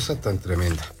 qué cosa tan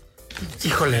tremenda.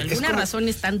 Híjole. Por alguna razón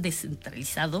están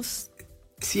descentralizados.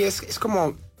 Sí, es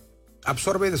como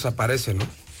absorbe y desaparece, ¿no?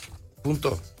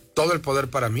 Punto. Todo el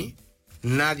poder para mí,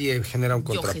 nadie genera un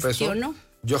contrapeso.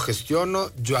 Yo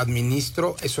gestiono, yo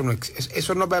administro, eso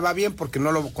no me va bien porque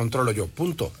no lo controlo yo,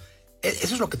 punto.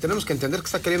 Eso es lo que tenemos que entender que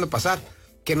está queriendo pasar.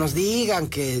 Que nos digan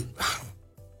que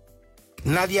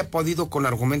nadie ha podido con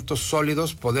argumentos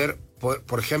sólidos poder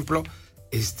por ejemplo,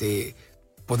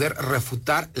 poder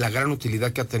refutar la gran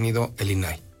utilidad que ha tenido el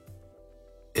INAI,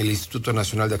 el Instituto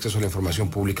Nacional de Acceso a la Información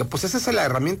Pública. Pues esa es la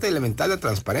herramienta elemental de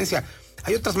transparencia.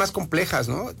 Hay otras más complejas,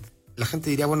 ¿no? La gente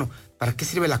diría, bueno, ¿para qué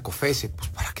sirve la COFESE? Pues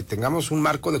para que tengamos un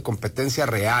marco de competencia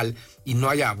real y no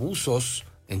haya abusos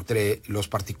entre los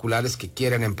particulares que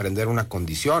quieren emprender una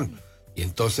condición. Y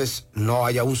entonces no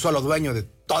haya un solo dueño de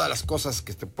todas las cosas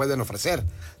que te pueden ofrecer,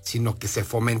 sino que se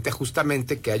fomente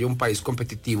justamente que haya un país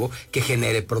competitivo que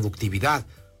genere productividad.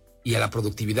 Y la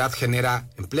productividad genera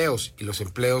empleos, y los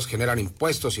empleos generan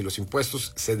impuestos, y los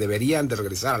impuestos se deberían de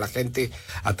regresar a la gente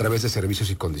a través de servicios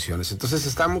y condiciones. Entonces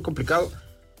está muy complicado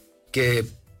que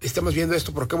estamos viendo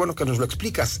esto, pero qué bueno que nos lo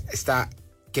explicas. Está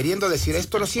queriendo decir,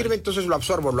 esto no sirve, entonces lo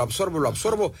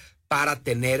absorbo para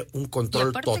tener un control y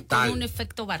aparte total. Con un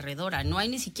efecto barredora, no hay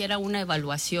ni siquiera una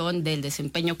evaluación del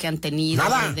desempeño que han tenido,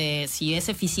 Nada. de si es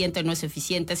eficiente o no es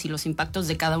eficiente, si los impactos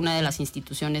de cada una de las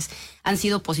instituciones han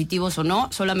sido positivos o no,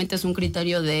 solamente es un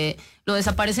criterio de lo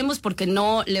desaparecemos porque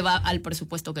no le va al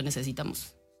presupuesto que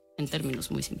necesitamos, en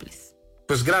términos muy simples.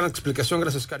 Pues gran explicación,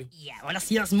 gracias, Cari. Y ahora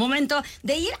sí es momento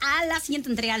de ir a la siguiente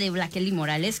entrega de Blaquely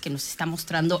Morales, que nos está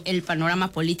mostrando el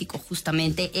panorama político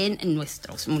justamente en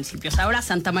nuestros municipios. Ahora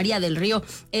Santa María del Río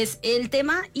es el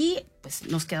tema y pues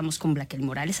nos quedamos con Blaquely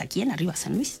Morales aquí en Arriba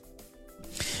San Luis.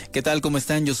 ¿Qué tal? ¿Cómo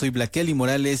están? Yo soy Blaquely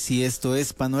Morales y esto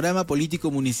es Panorama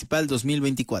Político Municipal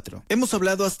 2024. Hemos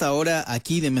hablado hasta ahora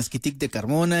aquí de Mezquitic de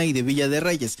Carmona y de Villa de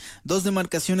Reyes, dos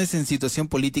demarcaciones en situación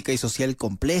política y social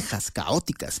complejas,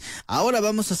 caóticas. Ahora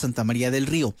vamos a Santa María del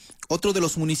Río, otro de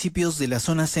los municipios de la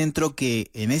zona centro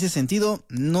que, en ese sentido,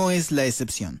 no es la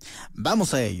excepción.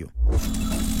 Vamos a ello.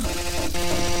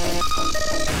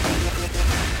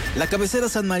 La cabecera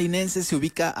sanmarinense se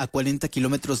ubica a 40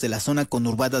 kilómetros de la zona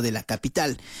conurbada de la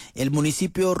capital. El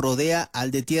municipio rodea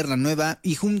al de Tierra Nueva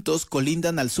y juntos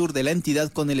colindan al sur de la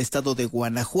entidad con el estado de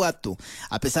Guanajuato.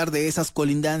 A pesar de esas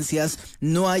colindancias,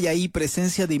 no hay ahí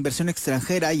presencia de inversión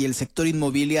extranjera y el sector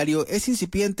inmobiliario es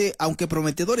incipiente, aunque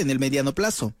prometedor en el mediano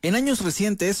plazo. En años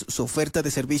recientes, su oferta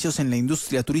de servicios en la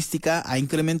industria turística ha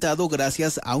incrementado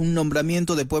gracias a un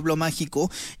nombramiento de pueblo mágico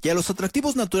y a los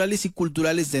atractivos naturales y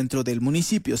culturales dentro del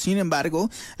municipio. Sin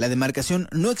embargo, la demarcación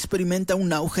no experimenta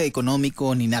un auge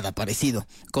económico ni nada parecido.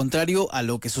 Contrario a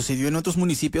lo que sucedió en otros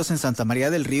municipios, en Santa María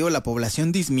del Río la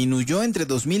población disminuyó entre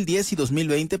 2010 y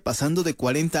 2020, pasando de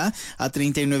 40 a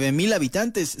 39,000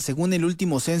 habitantes, según el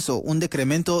último censo, un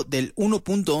decremento del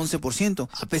 1.11%.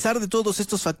 A pesar de todos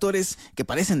estos factores que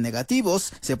parecen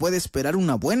negativos, se puede esperar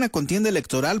una buena contienda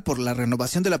electoral por la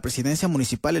renovación de la presidencia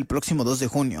municipal el próximo 2 de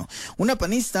junio. Una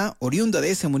panista oriunda de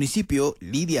ese municipio,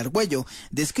 Lidia Argüello,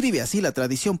 describe así la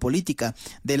tradición política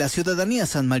de la ciudadanía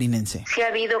sanmarinense. Sí ha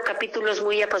habido capítulos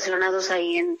muy apasionados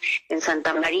ahí en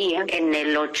Santa María. En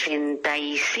el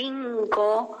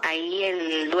 85, ahí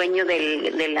el dueño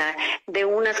de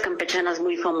unas campechanas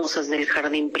muy famosas del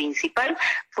jardín principal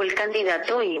fue el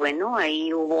candidato y bueno,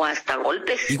 ahí hubo hasta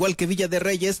golpes. Igual que Villa de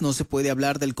Reyes, no se puede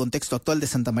hablar del contexto actual de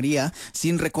Santa María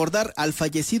sin recordar al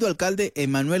fallecido alcalde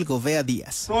Emanuel Govea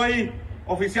Díaz. Soy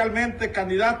oficialmente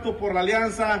candidato por la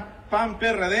alianza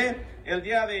PAN-PRD. El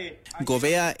día de...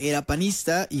 Govea era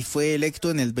panista y fue electo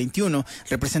en el 21,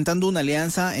 representando una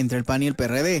alianza entre el PAN y el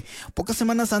PRD. Pocas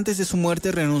semanas antes de su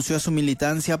muerte renunció a su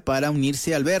militancia para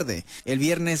unirse al Verde. El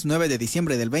viernes 9 de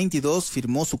diciembre del 22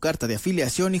 firmó su carta de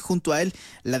afiliación y junto a él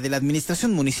la de la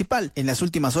administración municipal. En las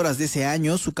últimas horas de ese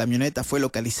año, su camioneta fue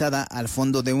localizada al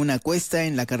fondo de una cuesta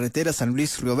en la carretera San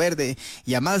Luis-Río Verde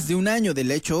y a más de un año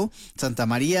del hecho, Santa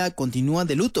María continúa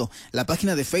de luto. La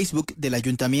página de Facebook del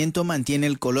ayuntamiento mantiene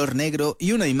el color negro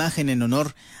y una imagen en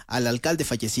honor al alcalde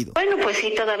fallecido. Bueno, pues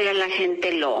sí, todavía la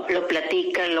gente lo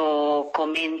platica, lo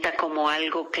comenta como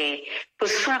algo que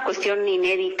pues es una cuestión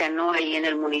inédita, ¿no? Ahí en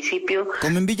el municipio.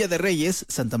 Como en Villa de Reyes,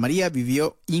 Santa María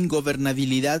vivió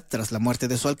ingobernabilidad tras la muerte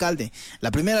de su alcalde. La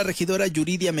primera regidora,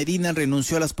 Yuridia Medina,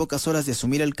 renunció a las pocas horas de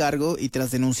asumir el cargo y tras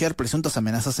denunciar presuntas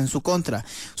amenazas en su contra.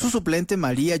 Su suplente,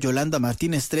 María Yolanda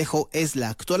Martínez Trejo, es la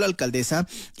actual alcaldesa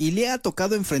y le ha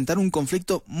tocado enfrentar un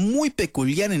conflicto muy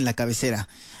peculiar en la cabecera.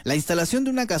 La instalación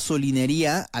de una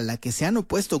gasolinería a la que se han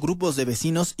opuesto grupos de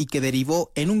vecinos y que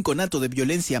derivó en un conato de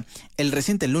violencia el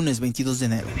reciente lunes 22 de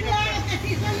enero.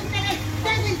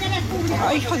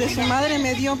 Ay, hijo de su madre,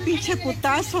 me dio un pinche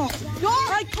putazo.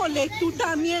 Ay, cole, tú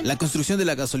también. La construcción de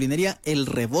la gasolinería El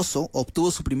Rebozo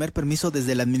obtuvo su primer permiso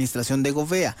desde la administración de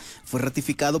Govea. Fue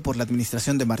ratificado por la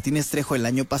administración de Martínez Trejo el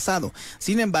año pasado.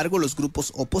 Sin embargo, los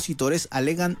grupos opositores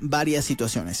alegan varias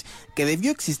situaciones. Que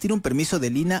debió existir un permiso de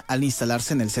Lina al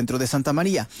instalarse en el centro de Santa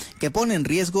María, que pone en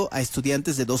riesgo a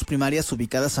estudiantes de 2 primarias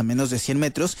ubicadas a menos de 100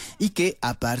 metros y que,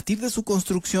 a partir de su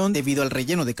construcción, debido al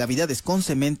relleno de cavidades con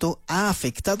cemento, ha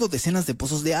afectado decenas de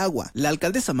pozos de agua. La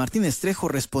alcaldesa Martínez Trejo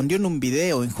respondió en un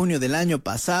video en junio del año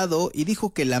pasado y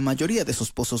dijo que la mayoría de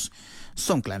esos pozos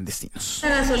son clandestinos. La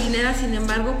gasolinera, sin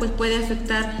embargo, pues puede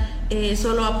afectar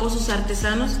solo a pozos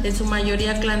artesanos, en su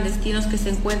mayoría clandestinos que se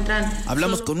encuentran...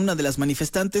 Hablamos con una de las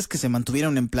manifestantes que se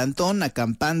mantuvieron en plantón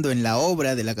acampando en la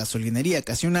obra de la gasolinería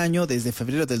casi un año, desde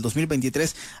febrero del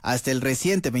 2023 hasta el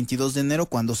reciente 22 de enero,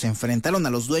 cuando se enfrentaron a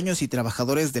los dueños y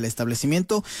trabajadores del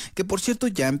establecimiento, que por cierto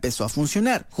ya empezó a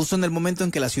funcionar. Justo en el momento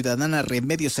en que la ciudadana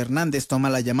Remedios Hernández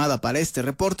toma la llamada para este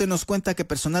reporte, nos cuenta que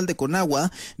personal de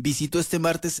Conagua visitó este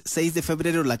martes 6 de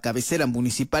febrero la cabecera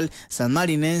municipal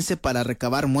sanmarinense para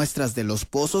recabar muestras de los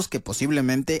pozos que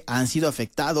posiblemente han sido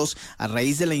afectados a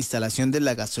raíz de la instalación de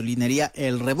la gasolinería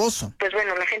El Rebozo. Pues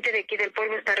bueno, la gente de aquí del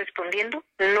pueblo está respondiendo,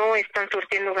 no están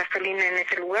surtiendo gasolina en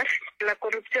ese lugar. La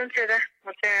corrupción se da,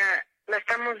 o sea, la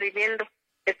estamos viviendo.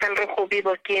 Está el rojo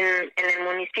vivo aquí en el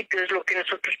municipio, es lo que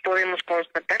nosotros podemos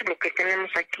constatar, lo que tenemos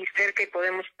aquí cerca y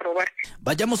podemos probar.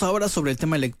 Vayamos ahora sobre el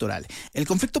tema electoral. El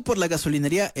conflicto por la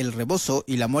gasolinería El Rebozo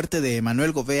y la muerte de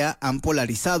Manuel Gobea han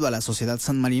polarizado a la sociedad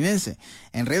sanmarinense.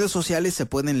 En redes sociales se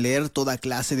pueden leer toda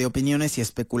clase de opiniones y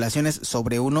especulaciones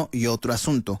sobre uno y otro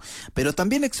asunto, pero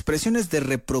también expresiones de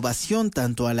reprobación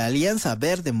tanto a la Alianza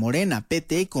Verde Morena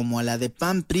PT como a la de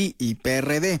PAN, PRI y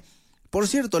PRD. Por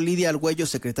cierto, Lidia Argüello,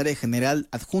 secretaria general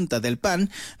adjunta del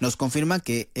PAN, nos confirma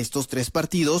que estos tres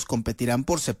partidos competirán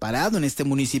por separado en este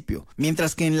municipio,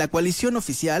 mientras que en la coalición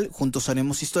oficial, Juntos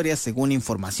Haremos Historia, según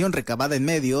información recabada en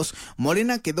medios,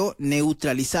 Morena quedó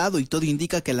neutralizado y todo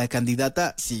indica que la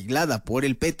candidata siglada por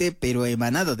el PT, pero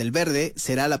emanada del Verde,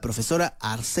 será la profesora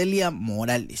Arcelia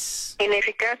Morales.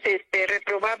 Ineficaz,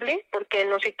 reprobable, porque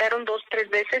nos citaron 2-3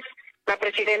 veces la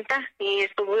presidenta y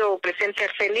estuvo presente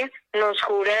Arcelia. Nos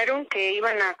juraron que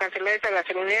iban a cancelar esa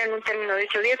gasolinera en un término de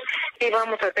 8 días.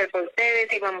 Íbamos a hacer por ustedes,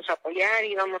 íbamos a apoyar,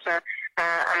 íbamos a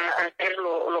hacer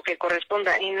lo que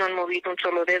corresponda, y no han movido un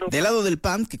solo dedo. Del lado del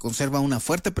PAN, que conserva una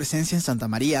fuerte presencia en Santa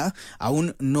María,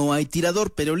 aún no hay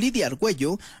tirador, pero Lidia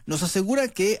Argüello nos asegura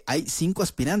que hay 5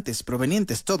 aspirantes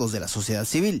provenientes todos de la sociedad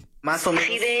civil. Más o menos.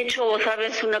 Sí, de hecho,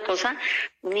 ¿sabes una cosa?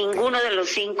 Ninguno de los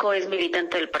 5 es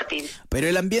militante del partido. Pero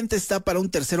el ambiente está para un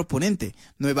tercer oponente.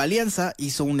 Nueva Alianza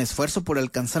hizo un esfuerzo por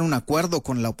alcanzar un acuerdo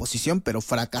con la oposición, pero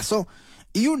fracasó.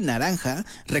 Y un naranja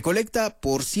recolecta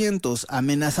por cientos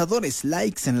amenazadores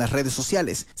likes en las redes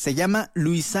sociales. Se llama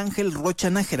Luis Ángel Rocha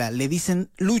Nájera, le dicen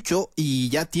Lucho y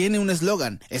ya tiene un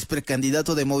eslogan. Es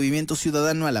precandidato de Movimiento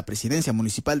Ciudadano a la presidencia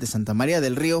municipal de Santa María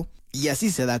del Río y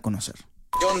así se da a conocer.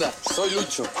 ¿Qué onda? Soy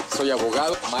Lucho, soy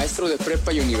abogado, maestro de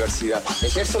prepa y universidad.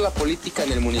 Ejerzo la política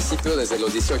en el municipio desde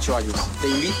los 18 años. Te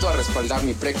invito a respaldar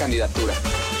mi precandidatura.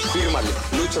 Fírmale,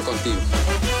 lucho contigo.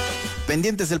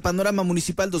 Pendientes del panorama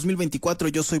municipal 2024,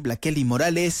 yo soy Blaqueli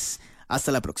Morales.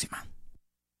 Hasta la próxima.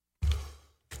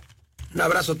 Un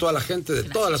abrazo a toda la gente de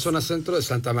toda la zona centro de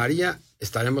Santa María.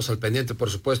 Estaremos al pendiente, por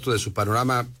supuesto, de su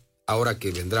panorama ahora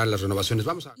que vendrán las renovaciones.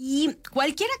 Y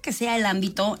cualquiera que sea el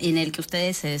ámbito en el que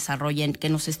ustedes se desarrollen, que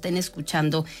nos estén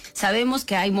escuchando, sabemos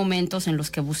que hay momentos en los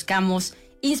que buscamos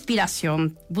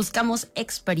inspiración, buscamos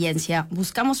experiencia,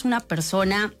 buscamos una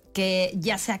persona que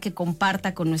ya sea que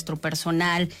comparta con nuestro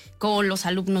personal, con los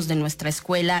alumnos de nuestra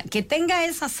escuela, que tenga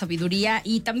esa sabiduría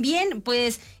y también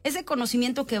pues ese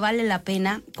conocimiento que vale la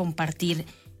pena compartir.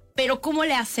 Pero ¿cómo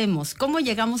le hacemos? ¿Cómo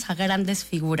llegamos a grandes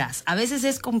figuras? A veces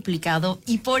es complicado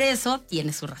y por eso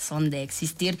tiene su razón de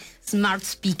existir Smarth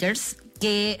Speakers,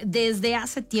 que desde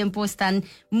hace tiempo están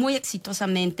muy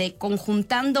exitosamente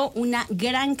conjuntando una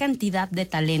gran cantidad de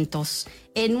talentos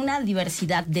en una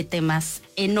diversidad de temas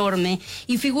enorme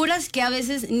y figuras que a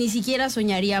veces ni siquiera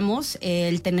soñaríamos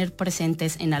el tener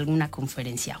presentes en alguna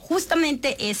conferencia.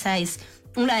 Justamente esa es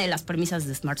una de las premisas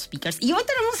de Smarth Speakers. Y hoy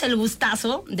tenemos el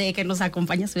gustazo de que nos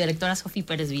acompañe su directora Sofía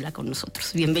Pérez Villa con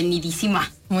nosotros. Bienvenidísima.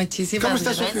 Muchísimas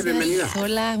gracias. ¿Cómo estás, Sofía? Bienvenida.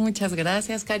 Hola, muchas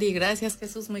gracias, Cari. Gracias,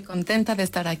 Jesús. Muy contenta de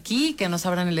estar aquí, que nos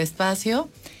abran el espacio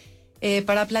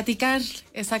para platicar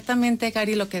exactamente,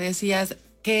 Cari, lo que decías,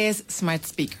 ¿qué es Smarth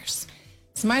Speakers?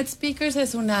 Smarth Speakers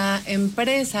es una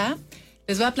empresa.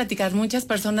 Les voy a platicar. Muchas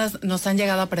personas nos han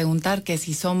llegado a preguntar que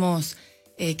si somos...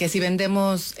 que si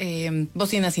vendemos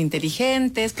bocinas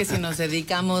inteligentes, que si nos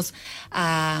dedicamos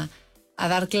a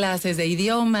dar clases de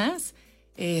idiomas,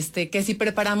 que si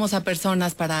preparamos a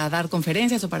personas para dar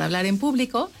conferencias o para hablar en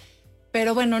público.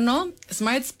 Pero bueno, no.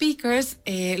 Smarth Speakers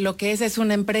lo que es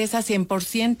una empresa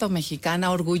 100%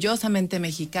 mexicana, orgullosamente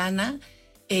mexicana,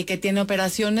 que tiene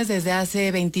operaciones desde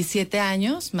hace 27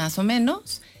 años, más o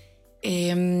menos,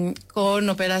 con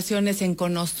operaciones en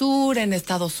Cono Sur, en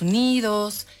Estados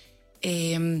Unidos,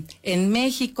 en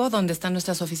México, donde están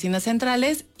nuestras oficinas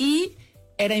centrales, y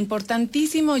era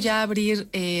importantísimo ya abrir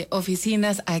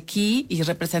oficinas aquí y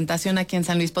representación aquí en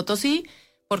San Luis Potosí,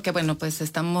 porque bueno, pues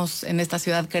estamos en esta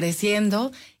ciudad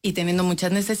creciendo y teniendo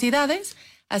muchas necesidades,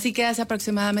 así que hace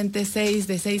aproximadamente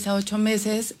de 6 a 8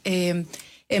 meses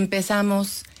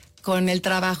empezamos con el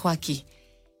trabajo aquí.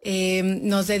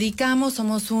 Nos dedicamos,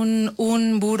 somos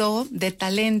un buró de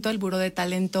talento, el buró de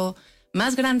talento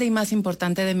más grande y más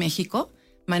importante de México.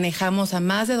 Manejamos a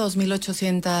más de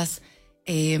 2,800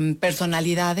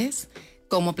 personalidades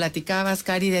como platicabas,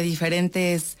 Cari, de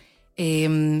diferentes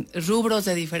rubros,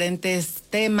 de diferentes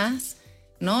temas,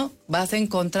 ¿no? Vas a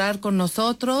encontrar con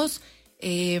nosotros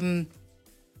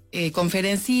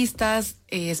conferencistas,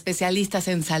 especialistas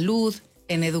en salud,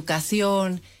 en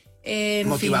educación,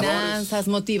 en finanzas,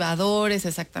 motivadores,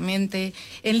 exactamente,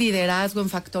 en liderazgo, en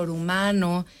factor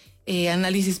humano,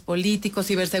 análisis político,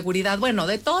 ciberseguridad, bueno,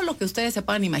 de todo lo que ustedes se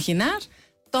puedan imaginar,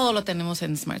 todo lo tenemos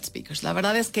en Smarth Speakers. La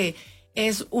verdad es que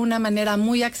es una manera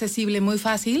muy accesible, muy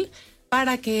fácil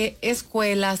para que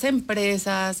escuelas,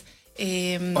 empresas,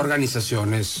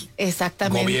 organizaciones,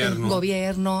 exactamente,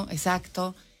 gobierno,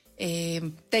 exacto,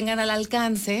 tengan al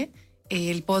alcance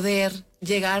el poder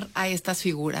llegar a estas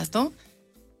figuras, ¿no?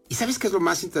 ¿Y sabes qué es lo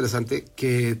más interesante?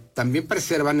 Que también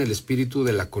preservan el espíritu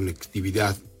de la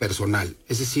conectividad personal.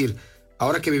 Es decir,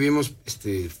 ahora que vivimos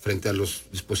frente a los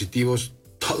dispositivos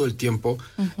todo el tiempo,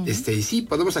 y sí,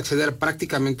 podemos acceder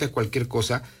prácticamente a cualquier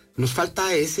cosa, nos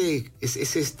falta ese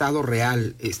estado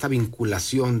real, esta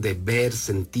vinculación de ver,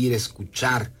 sentir,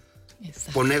 escuchar,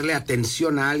 ponerle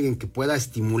atención a alguien que pueda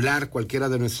estimular cualquiera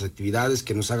de nuestras actividades,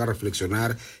 que nos haga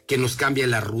reflexionar, que nos cambie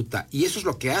la ruta. Y eso es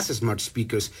lo que hace Smarth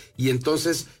Speakers. Y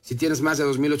entonces, si tienes más de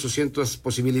 2,800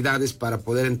 posibilidades para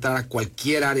poder entrar a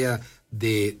cualquier área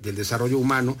del desarrollo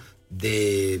humano,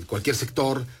 de cualquier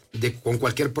sector, con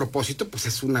cualquier propósito, pues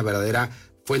es una verdadera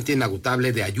fuente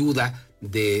inagotable de ayuda,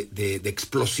 de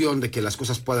explosión, de que las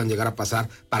cosas puedan llegar a pasar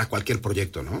para cualquier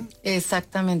proyecto, ¿no?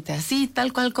 Exactamente, así,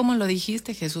 tal cual como lo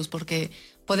dijiste, Jesús, porque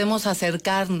podemos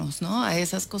acercarnos, ¿no? A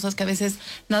esas cosas que a veces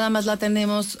nada más la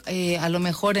tenemos a lo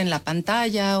mejor en la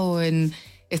pantalla o en,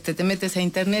 te metes a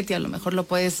internet y a lo mejor lo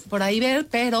puedes por ahí ver,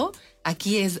 pero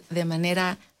aquí es de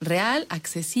manera real,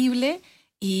 accesible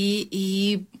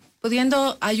y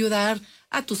pudiendo ayudar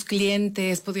a tus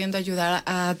clientes, pudiendo ayudar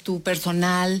a tu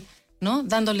personal, ¿no?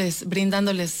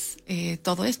 Brindándoles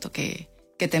todo esto que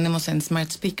tenemos en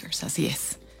Smarth Speakers, así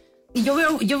es. Y yo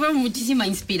veo muchísima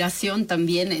inspiración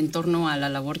también en torno a la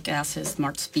labor que hace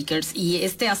Smarth Speakers y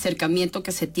este acercamiento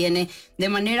que se tiene de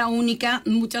manera única.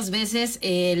 Muchas veces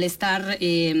el estar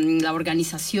en la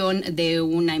organización de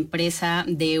una empresa,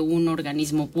 de un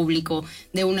organismo público,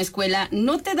 de una escuela,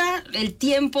 no te da el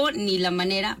tiempo ni la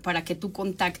manera para que tú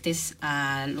contactes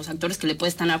a los actores que le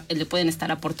pueden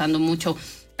estar aportando mucho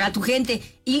a tu gente.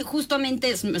 Y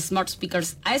justamente Smarth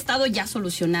Speakers ha estado ya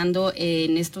solucionando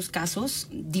en estos casos.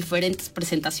 Diferentes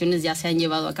presentaciones ya se han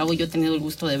llevado a cabo. Yo he tenido el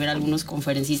gusto de ver a algunos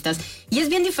conferencistas y es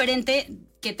bien diferente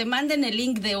que te manden el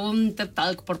link de un TED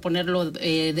Talk, por ponerlo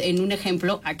en un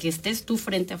ejemplo, a que estés tú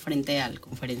frente a frente al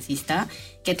conferencista,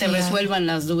 que te resuelvan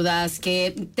las dudas,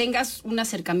 que tengas un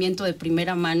acercamiento de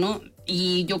primera mano.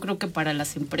 Y yo creo que para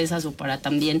las empresas o para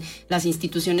también las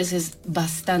instituciones es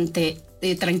bastante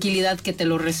tranquilidad que te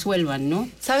lo resuelvan, ¿no?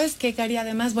 ¿Sabes qué, Cari?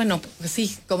 Además, bueno, pues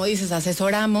sí, como dices,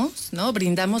 asesoramos, ¿no?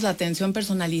 Brindamos la atención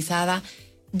personalizada,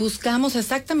 buscamos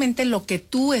exactamente lo que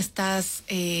tú estás,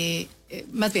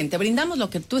 más bien, te brindamos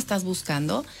lo que tú estás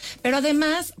buscando, pero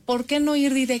además, ¿por qué no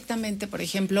ir directamente, por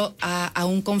ejemplo, a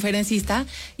un conferencista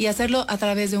y hacerlo a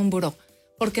través de un buró?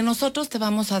 Porque nosotros te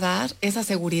vamos a dar esa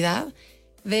seguridad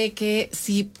de que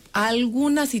si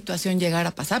alguna situación llegara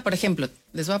a pasar, por ejemplo,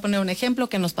 les voy a poner un ejemplo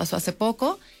que nos pasó hace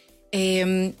poco,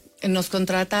 nos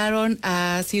contrataron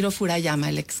a Ciro Furayama,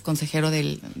 el ex consejero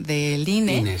del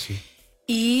INE, sí.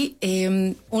 Y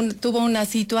tuvo una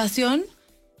situación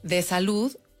de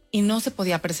salud y no se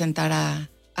podía presentar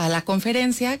a la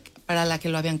conferencia para la que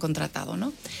lo habían contratado,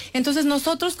 ¿no? Entonces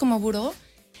nosotros como buró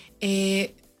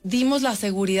dimos la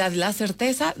seguridad, la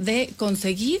certeza de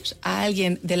conseguir a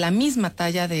alguien de la misma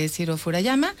talla de Ciro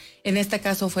Furayama. En este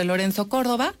caso fue Lorenzo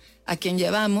Córdoba, a quien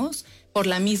llevamos por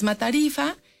la misma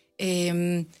tarifa,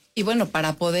 y bueno,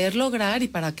 para poder lograr y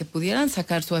para que pudieran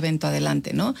sacar su evento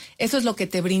adelante, ¿no? Eso es lo que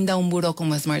te brinda un buró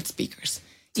como Smarth Speakers.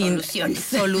 Soluciones.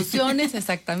 Soluciones,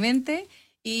 exactamente.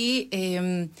 Y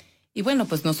bueno,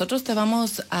 pues nosotros te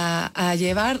vamos a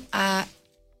llevar a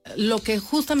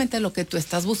justamente lo que tú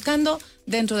estás buscando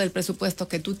dentro del presupuesto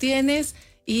que tú tienes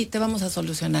y te vamos a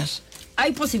solucionar.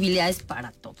 Hay posibilidades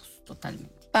para todos, totalmente.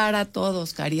 Para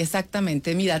todos, Cari,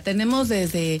 exactamente. Mira, tenemos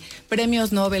desde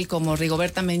premios Nobel como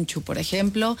Rigoberta Menchú, por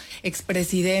ejemplo,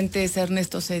 expresidentes,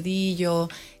 Ernesto Zedillo,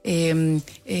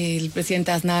 el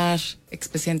presidente Aznar,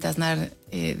 expresidente Aznar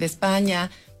de España,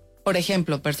 por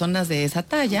ejemplo, personas de esa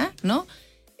talla, ¿no?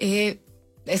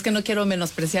 Es que no quiero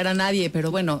menospreciar a nadie,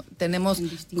 pero bueno, tenemos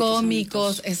cómicos,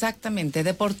 ámbitos. Exactamente,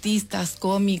 deportistas,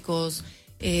 cómicos,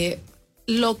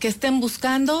 lo que estén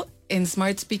buscando en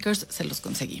Smarth Speakers se los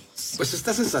conseguimos. Pues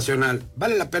está sensacional,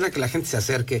 vale la pena que la gente se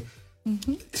acerque.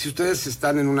 Si ustedes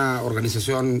están en una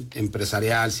organización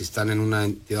empresarial, si están en una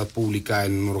entidad pública,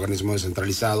 en un organismo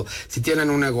descentralizado, si tienen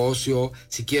un negocio,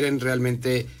 si quieren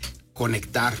realmente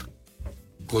conectar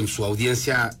con su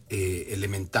audiencia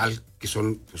elemental, que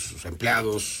son pues, sus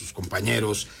empleados, sus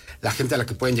compañeros, la gente a la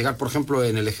que pueden llegar. Por ejemplo,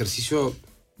 en el ejercicio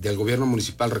del gobierno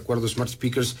municipal, recuerdo, Smarth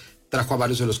Speakers trajo a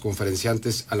varios de los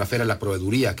conferenciantes a la Feria de la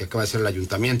Proveeduría, que acaba de ser el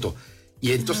ayuntamiento.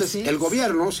 Y entonces el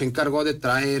gobierno se encargó de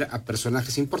traer a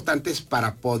personajes importantes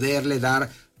para poderle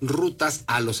dar rutas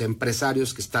a los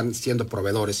empresarios que están siendo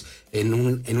proveedores en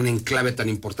un enclave tan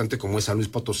importante como es San Luis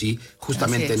Potosí,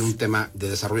 justamente en un tema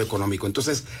de desarrollo económico.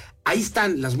 Entonces, ahí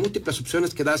están las múltiples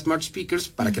opciones que da Smarth Speakers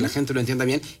para que la gente lo entienda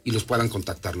bien y los puedan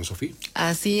contactar, ¿no, Sofía?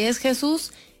 Así es,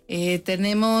 Jesús.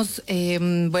 Tenemos,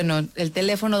 el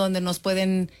teléfono donde nos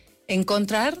pueden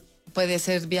encontrar. Puede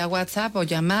ser vía WhatsApp o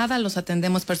llamada, los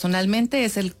atendemos personalmente,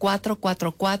 es el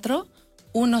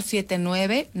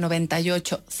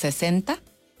 444-179-9860.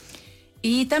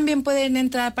 Y también pueden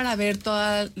entrar para ver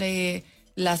todas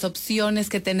las opciones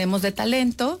que tenemos de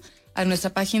talento a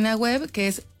nuestra página web, que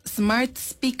es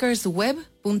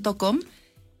smartspeakersweb.com.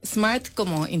 Smart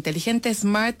como inteligente,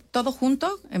 smart, todo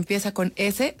junto, empieza con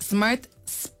S, Smarth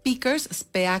Speakers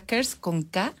con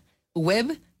K,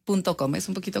 web.com. Es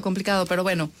un poquito complicado, pero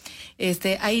bueno,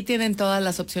 ahí tienen todas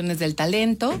las opciones del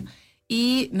talento.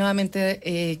 Y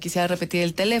nuevamente quisiera repetir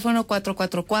el teléfono,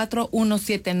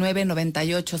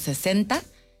 444-179-9860.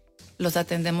 Los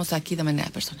atendemos aquí de manera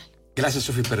personal. Gracias,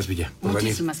 Sofía Pérez Villa, por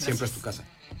venir. Gracias. Siempre es tu casa.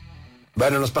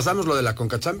 Bueno, ¿nos pasamos lo de la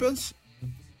Conca Champions?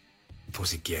 Pues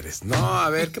si quieres. No, a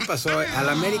ver, ¿qué pasó? Al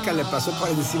América le pasó por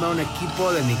encima a un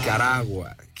equipo de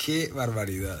Nicaragua. ¡Qué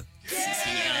barbaridad!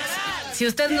 Si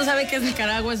usted no sabe qué es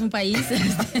Nicaragua, es un país.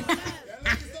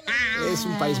 Es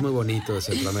un país muy bonito de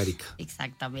Centroamérica.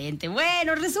 Exactamente.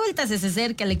 Bueno, resulta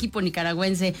ser que el equipo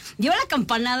nicaragüense dio la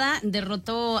campanada,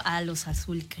 derrotó a los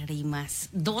azul cremas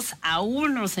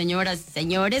 2-1, señoras y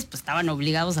señores, pues estaban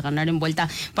obligados a ganar en vuelta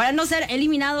para no ser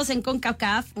eliminados en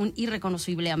CONCACAF. Un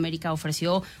irreconocible América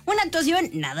ofreció una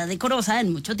actuación nada decorosa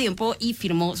en mucho tiempo y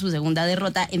firmó su segunda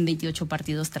derrota en 28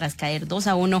 partidos tras caer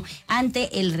 2-1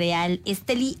 ante el Real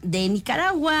Estelí de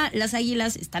Nicaragua. Las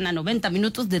Águilas están a 90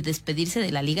 minutos de despedirse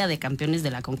de la Liga de Campeones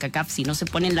de la CONCACAF si no se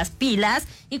ponen las pilas,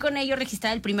 y con ello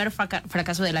registrar el primer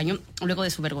fracaso del año luego de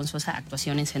su vergonzosa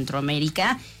actuación en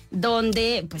Centroamérica,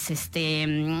 donde pues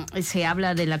se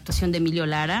habla de la actuación de Emilio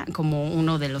Lara como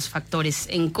uno de los factores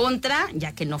en contra,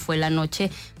 ya que no fue la noche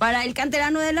para el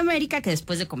canterano del América, que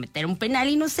después de cometer un penal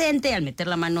inocente al meter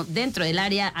la mano dentro del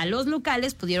área a los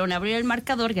locales, pudieron abrir el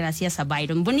marcador gracias a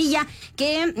Byron Bonilla,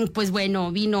 que pues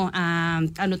bueno, vino a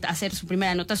hacer su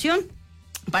primera anotación.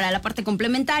 Para la parte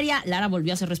complementaria, Lara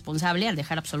volvió a ser responsable al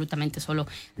dejar absolutamente solo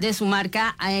de su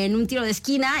marca en un tiro de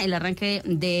esquina. El arranque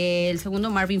del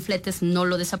segundo, Marvin Fletes no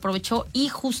lo desaprovechó y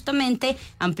justamente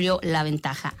amplió la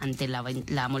ventaja ante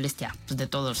la molestia de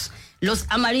todos los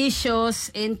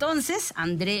amarillos. Entonces,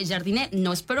 André Jardinet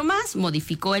no esperó más,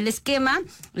 modificó el esquema.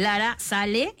 Lara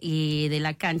sale de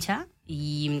la cancha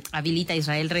y habilita a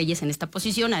Israel Reyes en esta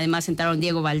posición. Además entraron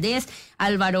Diego Valdés,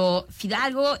 Álvaro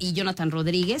Fidalgo y Jonathan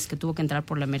Rodríguez, que tuvo que entrar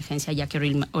por la emergencia ya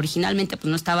que originalmente pues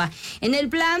no estaba en el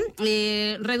plan.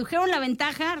 Redujeron la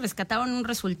ventaja, rescataron un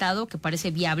resultado que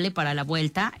parece viable para la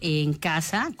vuelta en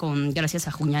casa, gracias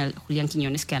a Julián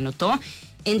Quiñones, que anotó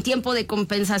en tiempo de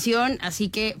compensación. Así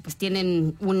que pues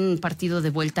tienen un partido de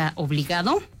vuelta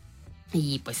obligado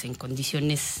y pues en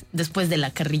condiciones después de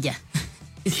la carrilla.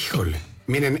 Híjole.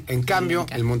 Miren, en cambio,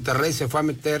 el Monterrey se fue a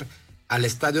meter al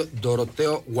estadio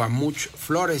Doroteo Guamuch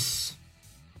Flores,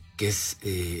 que es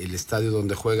el estadio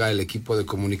donde juega el equipo de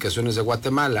comunicaciones de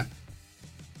Guatemala.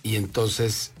 Y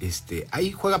entonces,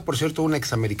 ahí juega, por cierto, un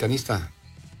examericanista,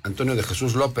 Antonio de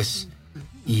Jesús López,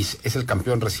 y es el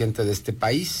campeón reciente de este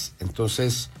país.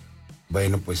 Entonces,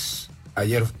 bueno, pues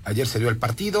ayer se dio el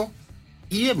partido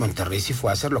y el Monterrey sí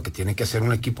fue a hacer lo que tiene que hacer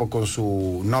un equipo con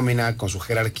su nómina, con su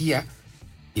jerarquía,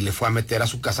 y le fue a meter a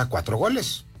su casa 4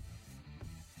 goles.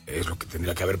 Es lo que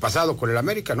tendría que haber pasado con el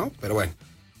América, ¿no? Pero bueno.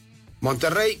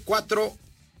 Monterrey 4,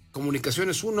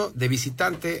 Comunicaciones 1, de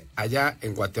visitante allá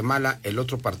en Guatemala. El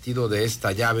otro partido de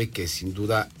esta llave que sin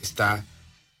duda está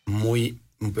muy,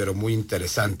 pero muy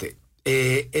interesante.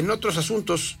 En otros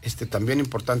asuntos también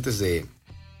importantes de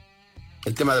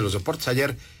el tema de los deportes.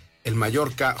 Ayer el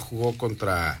Mallorca jugó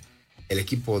contra el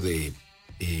equipo de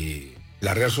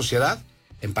la Real Sociedad.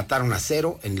 Empataron a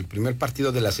 0 en el primer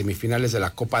partido de las semifinales de la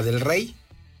Copa del Rey.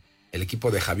 El equipo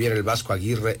de Javier el Vasco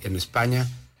Aguirre en España,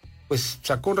 pues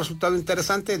sacó un resultado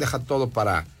interesante, deja todo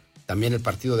para también el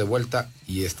partido de vuelta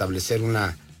y establecer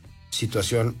una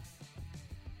situación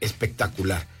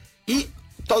espectacular. Y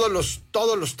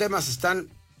todos los temas están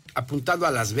apuntando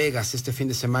a Las Vegas. Este fin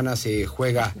de semana se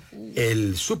juega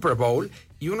el Super Bowl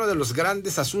y uno de los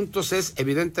grandes asuntos es,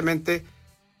 evidentemente,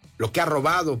 lo que ha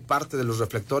robado parte de los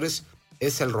reflectores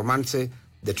es el romance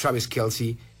de Travis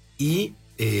Kelce y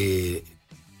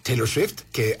Taylor Swift,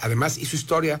 que además hizo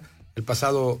historia el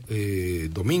pasado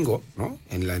domingo, ¿no?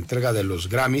 En la entrega de los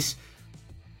Grammys,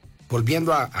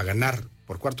 volviendo a ganar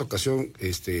por cuarta ocasión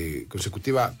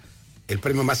consecutiva el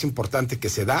premio más importante que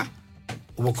se da.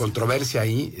 Hubo controversia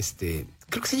ahí,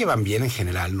 creo que se llevan bien en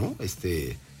general, ¿no?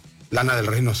 Lana del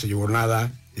Rey no se llevó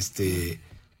nada,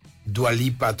 Dua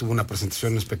Lipa tuvo una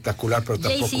presentación espectacular, pero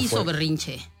tampoco Jay-Z hizo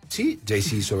berrinche. Sí,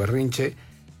 Jay-Z hizo berrinche,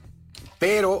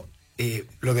 pero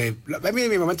a mí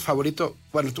mi momento favorito,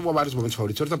 bueno, tuvo varios momentos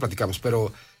favoritos, ahorita platicamos,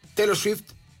 pero Taylor Swift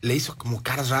le hizo como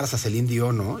caras raras a Celine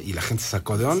Dion, ¿no? Y la gente se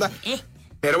sacó de onda.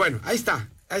 Pero bueno, ahí está,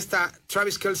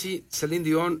 Travis Kelce, Celine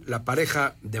Dion, la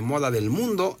pareja de moda del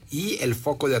mundo y el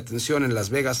foco de atención en Las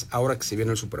Vegas ahora que se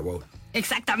viene el Super Bowl.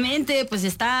 Exactamente, pues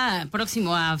está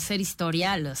próximo a hacer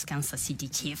historia los Kansas City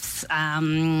Chiefs.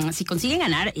 Si consiguen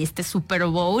ganar este Super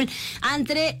Bowl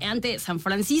ante San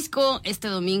Francisco este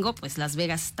domingo, pues Las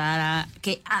Vegas estará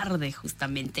que arde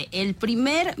justamente. El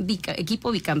primer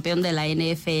equipo bicampeón de la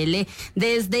NFL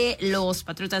desde los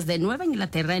Patriotas de Nueva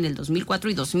Inglaterra en el 2004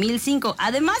 y 2005.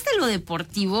 Además de lo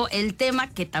deportivo, el tema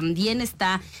que también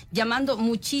está llamando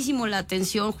muchísimo la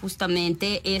atención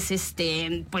justamente es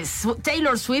pues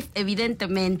Taylor Swift, evidentemente,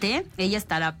 ella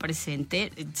estará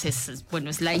presente.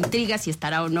 Es la intriga si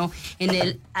estará o no en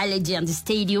el Allegiant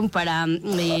Stadium para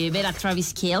ver a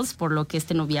Travis Kelce, por lo que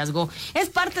este noviazgo es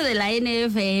parte de la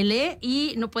NFL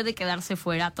y no puede quedarse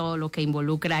fuera todo lo que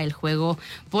involucra el juego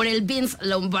por el Vince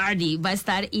Lombardi. Va a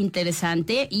estar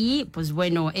interesante y pues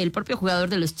bueno, el propio jugador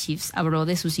de los Chiefs habló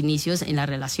de sus inicios en la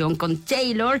relación con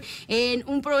Taylor en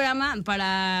un programa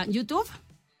para YouTube.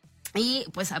 Y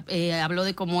pues habló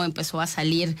de cómo empezó a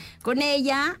salir con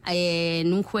ella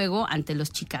en un juego ante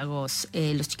los Chicago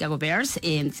Bears.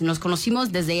 Nos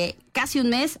conocimos desde casi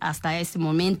un mes hasta este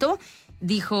momento.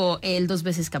 Dijo el 2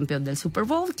 veces campeón del Super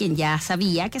Bowl, quien ya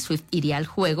sabía que Swift iría al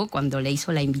juego cuando le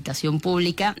hizo la invitación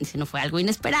pública. Dice, no fue algo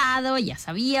inesperado, ya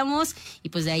sabíamos. Y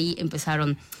pues de ahí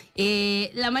empezaron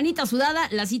la manita sudada,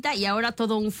 la cita y ahora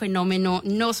todo un fenómeno,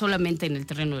 no solamente en el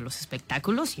terreno de los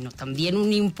espectáculos, sino también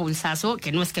un impulsazo,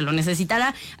 que no es que lo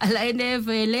necesitara, a la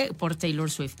NFL por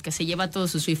Taylor Swift, que se lleva a todos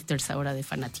sus Swifters ahora de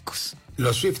fanáticos.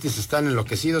 Los Swifties están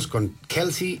enloquecidos con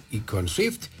Kelce y con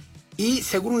Swift. Y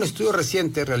según un estudio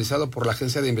reciente realizado por la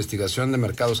Agencia de Investigación de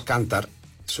Mercados Kantar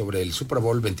sobre el Super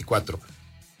Bowl 24,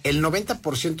 el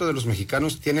 90% de los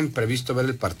mexicanos tienen previsto ver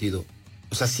el partido.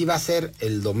 O sea, sí va a ser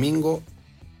el domingo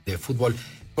de fútbol.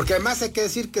 Porque además hay que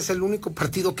decir que es el único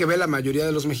partido que ve la mayoría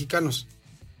de los mexicanos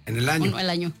en el año. Bueno, el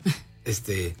año.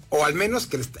 O al menos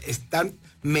que están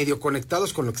medio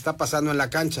conectados con lo que está pasando en la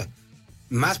cancha.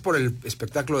 Más por el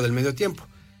espectáculo del medio tiempo.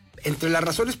 Entre las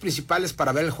razones principales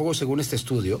para ver el juego según este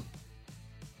estudio,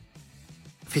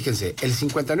 fíjense, el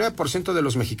 59% de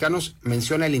los mexicanos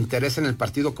menciona el interés en el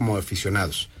partido como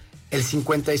aficionados. El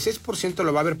 56%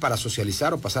 lo va a ver para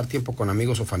socializar o pasar tiempo con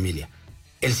amigos o familia.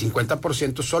 El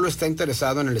 50% solo está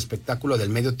interesado en el espectáculo del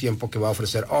medio tiempo que va a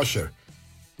ofrecer Usher.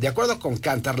 De acuerdo con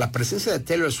Kantar, la presencia de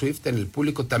Taylor Swift en el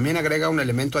público también agrega un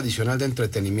elemento adicional de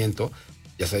entretenimiento.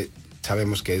 Ya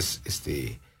sabemos que es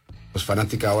pues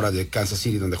fanática ahora de Kansas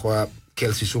City, donde juega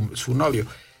Kelce, su novio.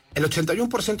 El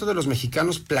 81% de los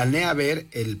mexicanos planea ver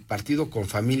el partido con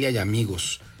familia y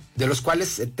amigos, de los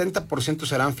cuales 70%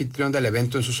 será anfitrión del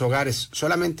evento en sus hogares.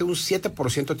 Solamente un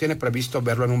 7% tiene previsto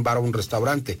verlo en un bar o un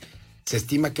restaurante. Se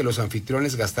estima que los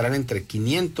anfitriones gastarán entre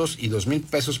 500 y 2,000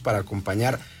 pesos para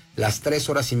acompañar las 3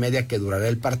 horas y media que durará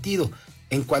el partido.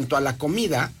 En cuanto a la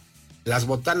comida, las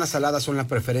botanas saladas son la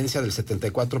preferencia del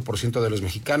 74% de los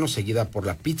mexicanos, seguida por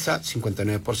la pizza,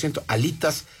 59%,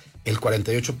 alitas, el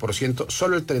 48%,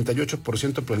 solo el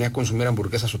 38% planea consumir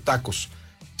hamburguesas o tacos.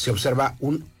 Se observa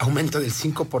un aumento del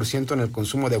 5% en el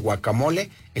consumo de guacamole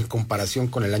en comparación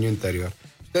con el año anterior.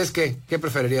 ¿Ustedes qué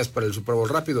preferirías para el Super Bowl?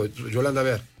 Rápido, Yolanda, a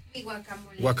ver. Y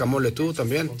guacamole. Guacamole, ¿tú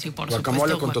también? Sí, por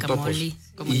guacamole supuesto, con totopos.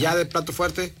 Y ya de plato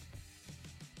fuerte,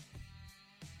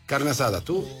 carne asada,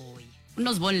 ¿tú?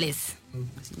 Unos boles.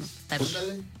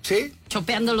 ¿Sí?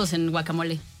 Chopeándolos en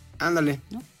guacamole. Ándale.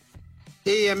 ¿No?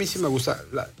 Sí, a mí sí me gusta.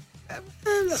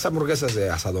 Las hamburguesas de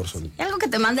asador son. Y algo que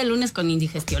te manda el lunes con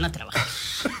indigestión a trabajar.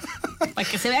 Para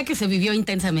que se vea que se vivió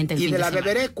intensamente el fin de semana. Y de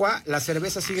la beberecua, la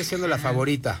cerveza sigue siendo la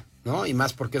favorita, ¿no? Y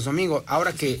más porque es domingo.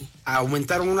 Ahora que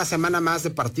aumentaron una semana más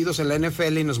de partidos en la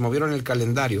NFL y nos movieron el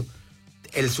calendario,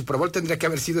 el Super Bowl tendría que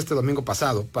haber sido este domingo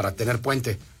pasado para tener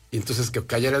puente. Y entonces que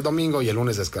cayera el domingo y el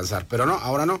lunes descansar. Pero no,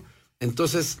 ahora no.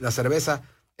 Entonces, la cerveza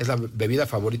es la bebida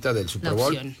favorita del Super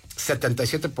Bowl.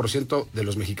 77% de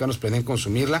los mexicanos planean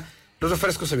consumirla. Los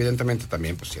refrescos, evidentemente,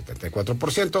 también, pues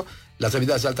 74%. Las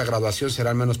bebidas de alta graduación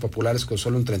serán menos populares con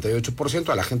solo un 38%.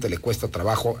 A la gente le cuesta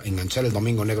trabajo enganchar el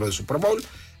domingo negro del Super Bowl.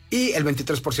 Y el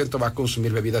 23% va a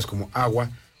consumir bebidas como agua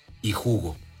y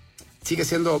jugo. Sigue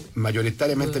siendo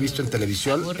mayoritariamente visto en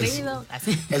televisión. Aburrido.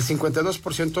 El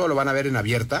 52% lo van a ver en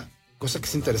abierta, cosa que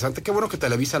es interesante. Qué bueno que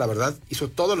Televisa, la verdad, hizo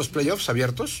todos los playoffs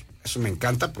abiertos. Eso me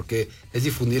encanta porque es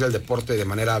difundir el deporte de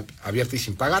manera abierta y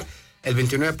sin pagar. El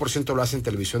 29% lo hace en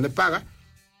televisión de paga.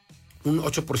 Un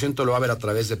 8% lo va a ver a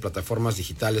través de plataformas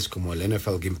digitales como el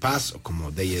NFL Game Pass o como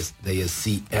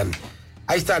DSCN.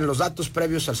 Ahí están los datos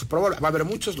previos al Super Bowl. Va a haber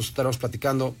muchos, los estaremos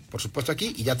platicando, por supuesto,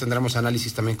 aquí. Y ya tendremos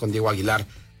análisis también con Diego Aguilar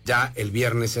ya el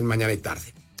viernes en Mañana y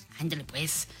Tarde. Ándale,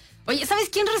 pues. Oye, ¿sabes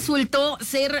quién resultó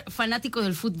ser fanático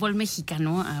del fútbol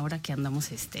mexicano ahora que andamos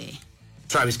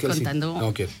Travis Kelce. contando?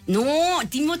 No, ¿quién? No,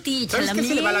 Timothy Travis Chalamet.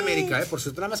 Kelce le va a la América, por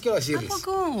cierto, nada más quiero decirles. ¿A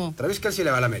poco? Travis Kelce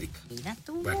le va a la América. Mira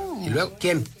tú. Bueno, ¿y luego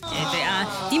quién?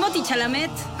 Timothy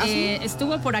Chalamet ¿Sí?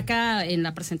 estuvo por acá en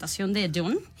la presentación de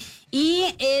John. Y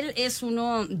él es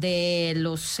uno de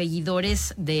los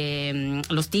seguidores de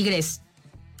los Tigres,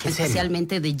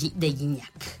 especialmente de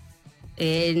Gignac.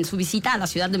 En su visita a la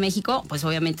Ciudad de México, pues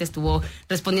obviamente estuvo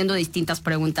respondiendo distintas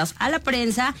preguntas a la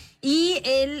prensa y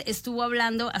él estuvo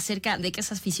hablando acerca de que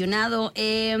es aficionado.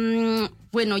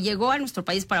 Bueno, llegó a nuestro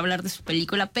país para hablar de su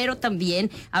película, pero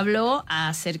también habló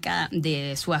acerca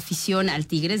de su afición al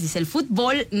Tigres. Dice, el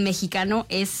fútbol mexicano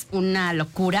es una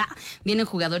locura. Vienen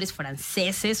jugadores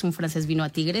franceses, un francés vino a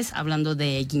Tigres hablando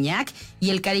de Gignac y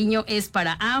el cariño es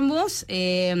para ambos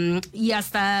y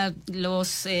hasta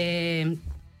los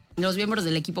miembros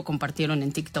del equipo compartieron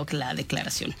en TikTok la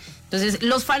declaración. Entonces,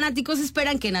 los fanáticos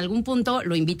esperan que en algún punto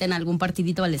lo inviten a algún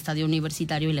partidito al estadio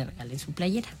universitario y le regalen su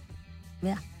playera.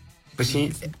 ¿Verdad? Pues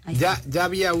sí, ya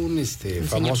había un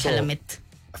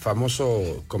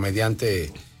famoso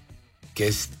comediante que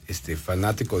es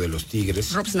fanático de los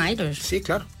Tigres. Rob Snyder. Sí,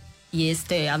 claro. Y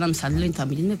Adam Sandler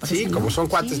también me parece. Sí, ¿no? como son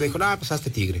cuates, sí. le dijo, pues hazte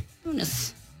Tigre.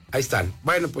 Unos. Ahí están.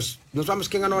 Bueno, pues nos vamos.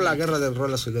 ¿Quién ganó la guerra del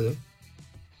rolas el día de hoy?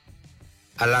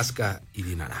 Alaska y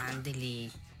Dinamarca.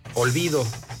 Ándele. Olvido.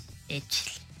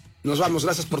 Échale. Nos vamos,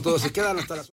 gracias por todo. Se quedan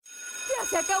hasta las... ¡Ya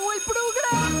se acabó el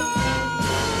programa!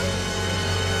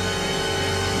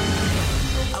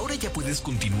 Ahora ya puedes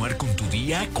continuar con tu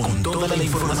día con toda la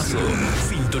información.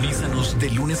 Sintonízanos de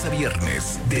lunes a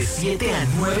viernes, de 7 a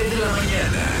 9 de la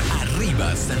mañana.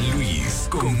 Arriba San Luis,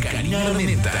 con Karina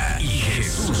Armenta y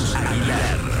Jesús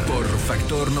Aguilar. Por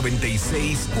Factor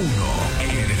 96.1.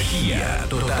 Energía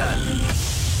total.